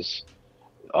practices,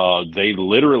 they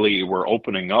literally were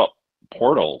opening up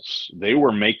portals. They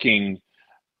were making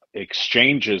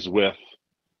exchanges with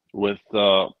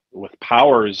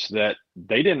powers that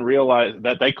they didn't realize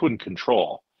that they couldn't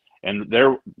control, and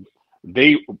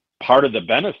part of the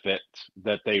benefit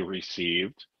that they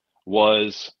received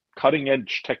was cutting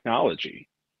edge technology.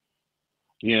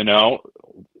 You know,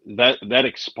 that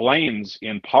explains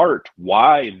in part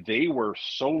why they were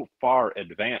so far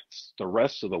advanced the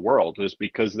rest of the world, is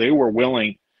because they were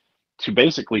willing to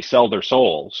basically sell their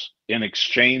souls in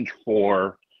exchange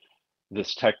for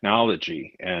this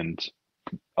technology. And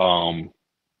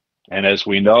as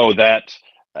we know, that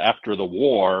after the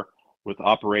war with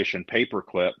Operation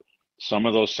Paperclip, some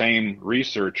of those same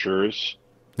researchers,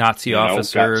 Nazi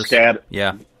officers,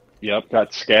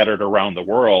 got scattered around the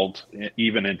world,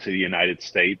 even into the United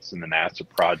States and the NASA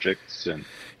projects and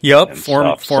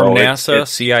formed NASA,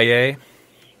 CIA.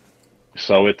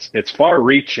 So it's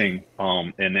far-reaching,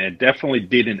 and it definitely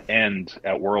didn't end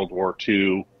at World War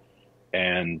II.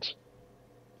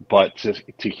 But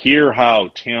to hear how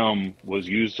Tim was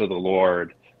used of the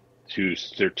Lord to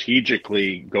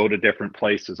strategically go to different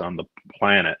places on the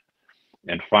planet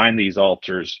and find these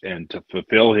altars and to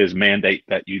fulfill his mandate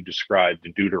that you described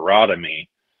in Deuteronomy,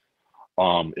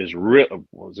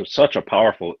 was such a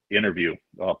powerful interview.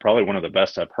 Probably one of the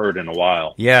best I've heard in a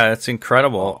while. Yeah, it's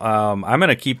incredible. I'm going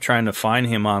to keep trying to find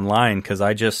him online, because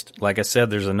like I said,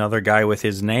 there's another guy with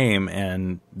his name,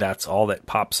 and that's all that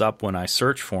pops up when I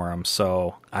search for him.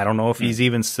 So I don't know if he's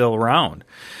even still around.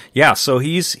 Yeah, so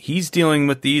he's dealing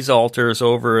with these altars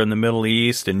over in the Middle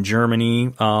East and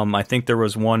Germany. I think there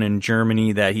was one in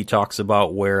Germany that he talks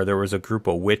about where there was a group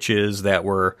of witches that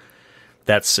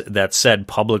said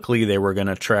publicly they were going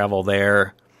to travel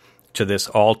there to this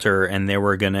altar, and they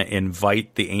were going to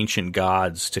invite the ancient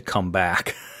gods to come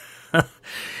back.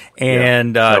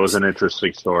 And that was an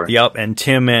interesting story. Yep, and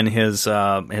Tim and his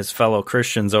fellow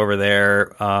Christians over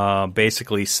there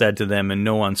basically said to them in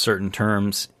no uncertain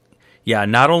terms,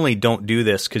 not only don't do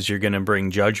this because you're going to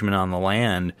bring judgment on the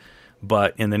land,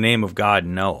 but in the name of God,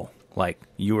 no. Like,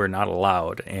 you are not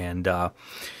allowed.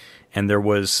 And there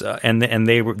was, and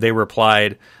they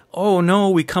replied, "Oh no,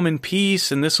 we come in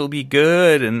peace, and this will be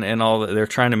good," and all. They're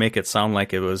trying to make it sound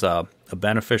like it was a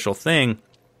beneficial thing.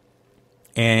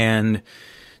 And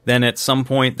then at some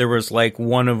point there was like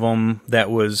one of them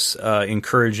that was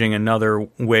encouraging another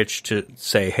witch to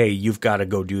say, hey, you've got to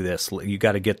go do this. You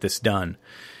got to get this done.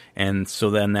 And so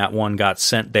then that one got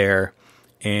sent there,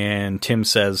 and Tim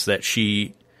says that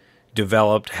she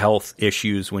developed health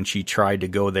issues when she tried to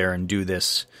go there and do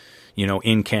this,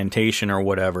 incantation or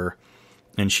whatever,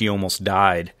 and she almost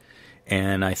died.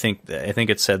 And I think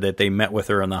it said that they met with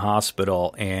her in the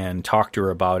hospital and talked to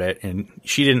her about it, and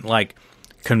she didn't like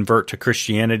convert to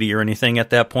Christianity or anything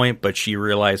at that point, but she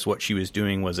realized what she was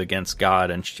doing was against God,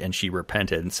 and she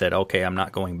repented and said, okay, I'm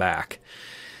not going back.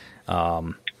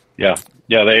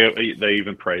 Yeah, they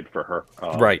even prayed for her,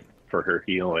 right, for her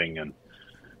healing and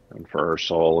for her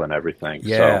soul and everything.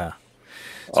 Yeah,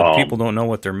 so people don't know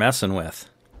what they're messing with.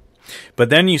 But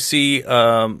then you see,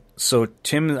 so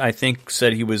Tim, I think,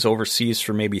 said he was overseas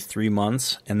for maybe 3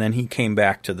 months, and then he came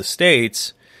back to the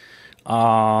States,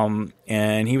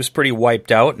 and he was pretty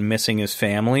wiped out and missing his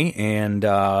family, and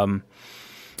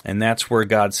that's where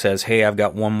God says, hey, I've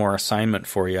got one more assignment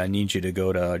for you. I need you to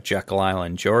go to Jekyll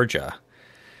Island, Georgia.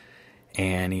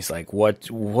 And he's like,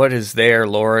 what is there,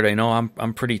 Lord? I know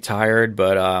I'm pretty tired,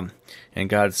 but and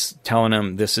God's telling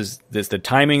him the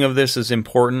timing of this is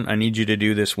important. I need you to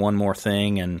do this one more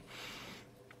thing,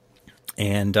 and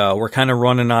we're kind of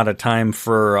running out of time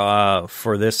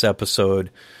for this episode,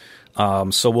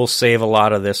 so we'll save a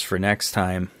lot of this for next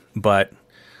time. But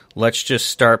let's just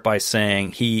start by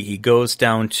saying he goes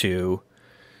down to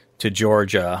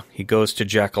Georgia. He goes to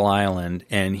Jekyll Island,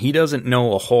 and he doesn't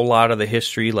know a whole lot of the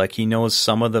history. Like, he knows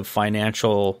some of the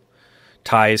financial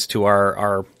ties to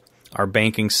our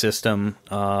banking system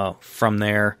from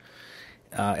there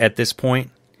at this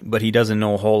point, but he doesn't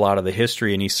know a whole lot of the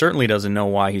history, and he certainly doesn't know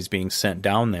why he's being sent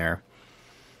down there.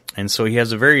 And so he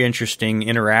has a very interesting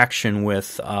interaction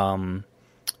with the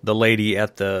lady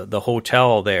at the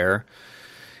hotel there,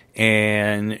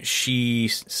 and she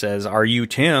says, "Are you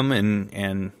Tim?"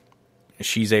 And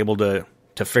she's able to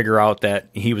figure out that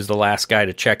he was the last guy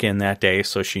to check in that day,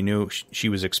 so she knew she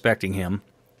was expecting him.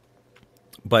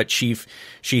 But she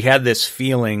had this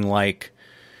feeling like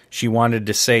she wanted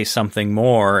to say something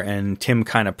more, and Tim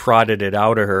kind of prodded it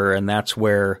out of her, and that's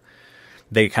where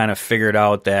they kind of figured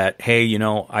out that, hey,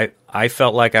 I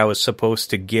felt like I was supposed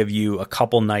to give you a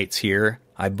couple nights here.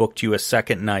 I booked you a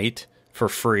second night for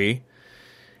free,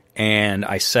 and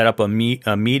I set up a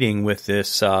meeting with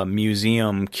this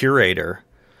museum curator,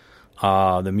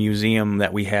 the museum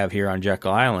that we have here on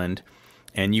Jekyll Island,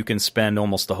 and you can spend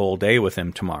almost the whole day with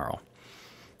him tomorrow.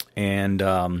 And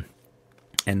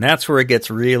that's where it gets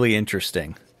really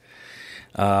interesting.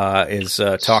 Talking.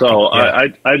 So yeah.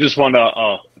 I just want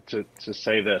to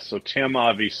say this. So Tim,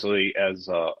 obviously, as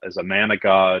a man of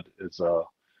God, is a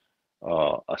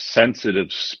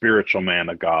sensitive spiritual man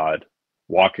of God,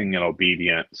 walking in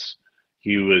obedience.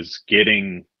 He was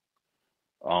getting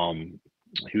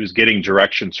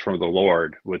directions from the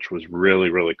Lord, which was really,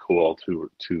 really cool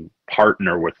to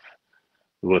partner with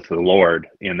the Lord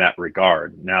in that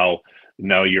regard. Now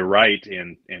you're right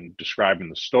in describing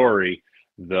the story.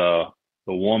 The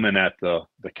woman at the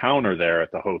counter there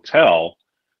at the hotel,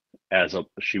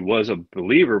 she was a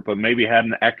believer, but maybe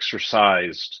hadn't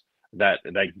exercised that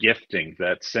gifting,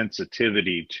 that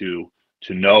sensitivity to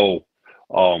know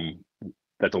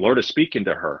that the Lord is speaking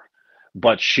to her.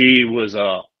 But she was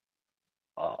a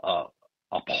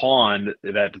pawn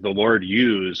that the Lord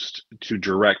used to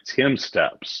direct him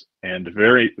steps, and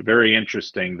very, very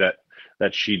interesting that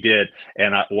she did.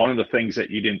 And one of the things that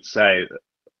you didn't say,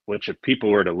 which if people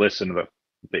were to listen to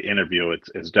the interview,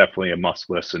 it's definitely a must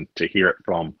listen to hear it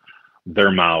from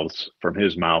their mouths, from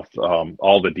his mouth,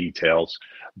 all the details.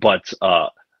 But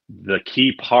the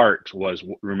key part was,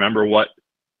 remember what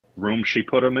room she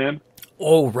put him in?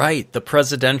 Oh, right. The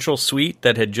presidential suite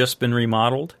that had just been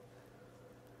remodeled.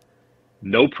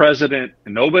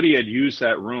 Nobody had used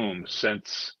that room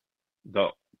since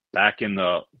back in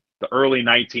the early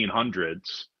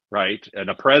 1900s, right? And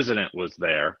a president was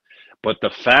there. But the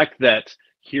fact that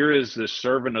here is this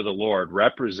servant of the Lord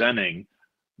representing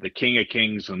the King of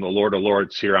Kings and the Lord of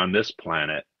Lords here on this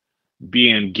planet,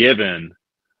 being given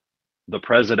the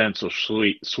presidential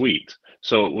suite.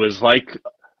 So it was like,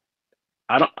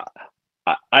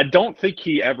 I don't think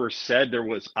he ever said there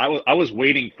was. I was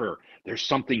waiting for, there's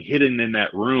something hidden in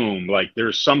that room, like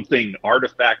there's something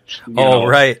artifact.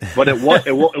 Right. But it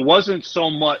wasn't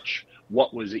so much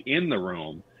what was in the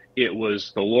room. It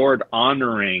was the Lord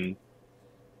honoring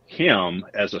him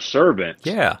as a servant.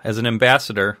 Yeah, as an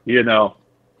ambassador.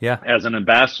 Yeah, as an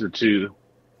ambassador to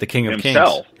the King of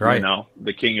himself, Kings, right?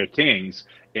 The King of Kings,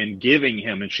 and giving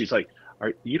him. And she's like,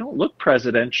 you don't look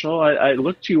presidential. I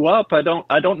looked you up. I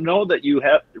don't know that you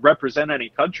represent any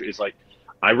country. It's like,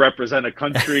 I represent a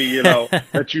country,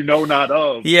 that you know not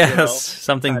of. Yes,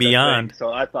 something beyond.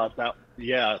 So I thought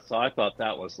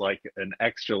that was like an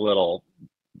extra little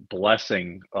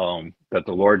blessing that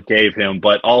the Lord gave him,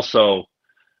 but also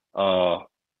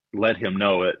let him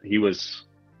know that he was,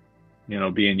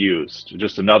 being used.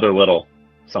 Just another little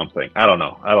something. I don't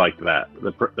know. I liked that.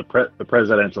 The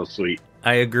presidential suite.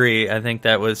 I agree. I think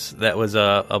that was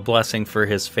a blessing for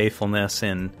his faithfulness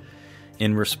in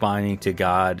responding to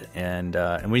God, and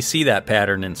we see that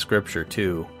pattern in Scripture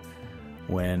too,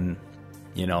 when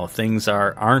things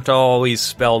aren't always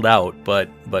spelled out, but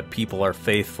people are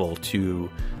faithful to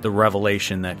the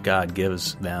revelation that God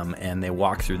gives them, and they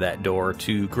walk through that door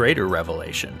to greater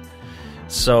revelation.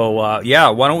 So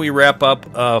why don't we wrap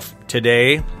up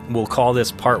today? We'll call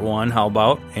this part 1. How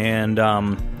about? And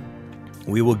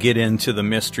we will get into the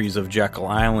mysteries of Jekyll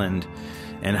Island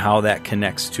and how that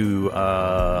connects to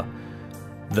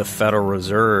the Federal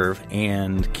Reserve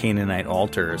and Canaanite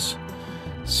altars.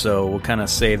 So we'll kind of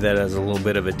save that as a little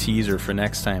bit of a teaser for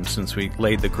next time, since we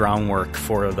laid the groundwork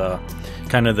for the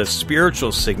kind of the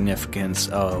spiritual significance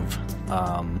of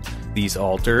these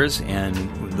altars and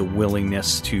the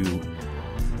willingness to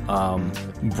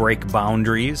break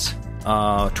boundaries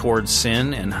towards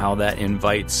sin, and how that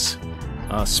invites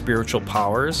spiritual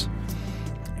powers,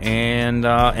 and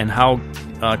how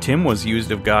Tim was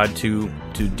used of God to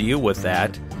deal with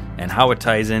that, and how it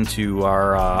ties into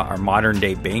our modern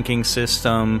day banking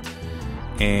system.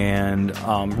 And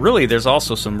really, there's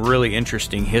also some really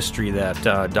interesting history that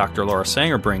Dr. Laura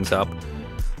Sanger brings up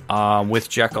with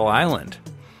Jekyll Island,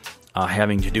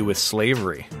 having to do with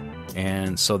slavery.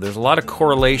 And so there's a lot of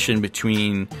correlation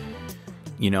between,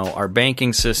 our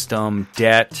banking system,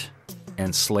 debt,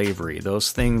 and slavery.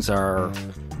 Those things are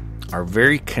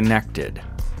very connected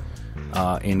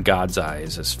in God's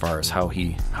eyes, as far as how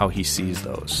he sees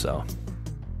those. So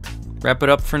wrap it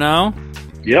up for now.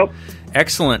 Yep.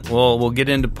 Excellent. Well, we'll get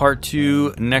into part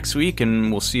 2 next week,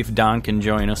 and we'll see if Don can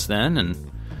join us then,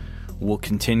 and we'll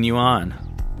continue on.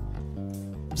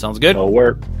 Sounds good? That'll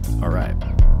work. All right.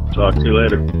 Talk to you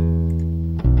later.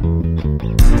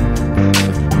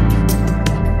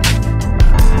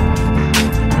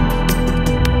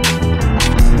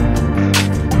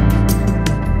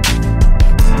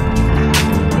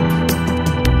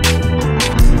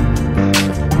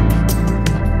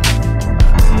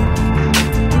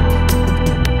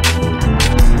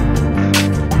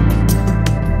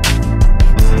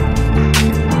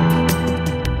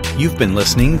 You've been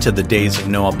listening to the Days of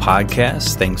Noah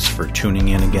podcast. Thanks for tuning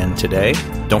in again today.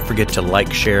 Don't forget to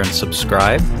like, share, and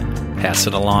subscribe. Pass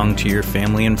it along to your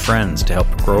family and friends to help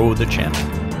grow the channel.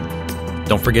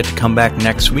 Don't forget to come back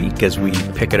next week as we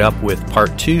pick it up with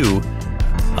part 2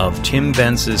 of Tim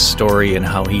Bence's story and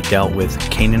how he dealt with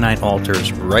Canaanite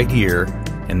altars right here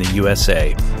in the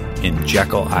USA, in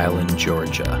Jekyll Island,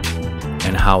 Georgia,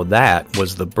 and how that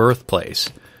was the birthplace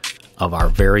of our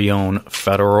very own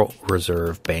Federal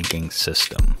Reserve banking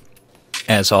system.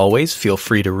 As always, feel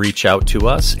free to reach out to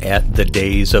us at the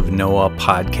Days of Noah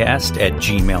podcast at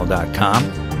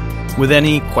gmail.com with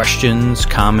any questions,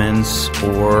 comments,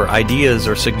 or ideas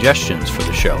or suggestions for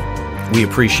the show. We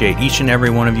appreciate each and every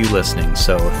one of you listening,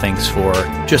 so thanks for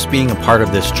just being a part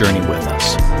of this journey with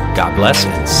us. God bless,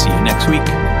 and see you next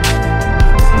week.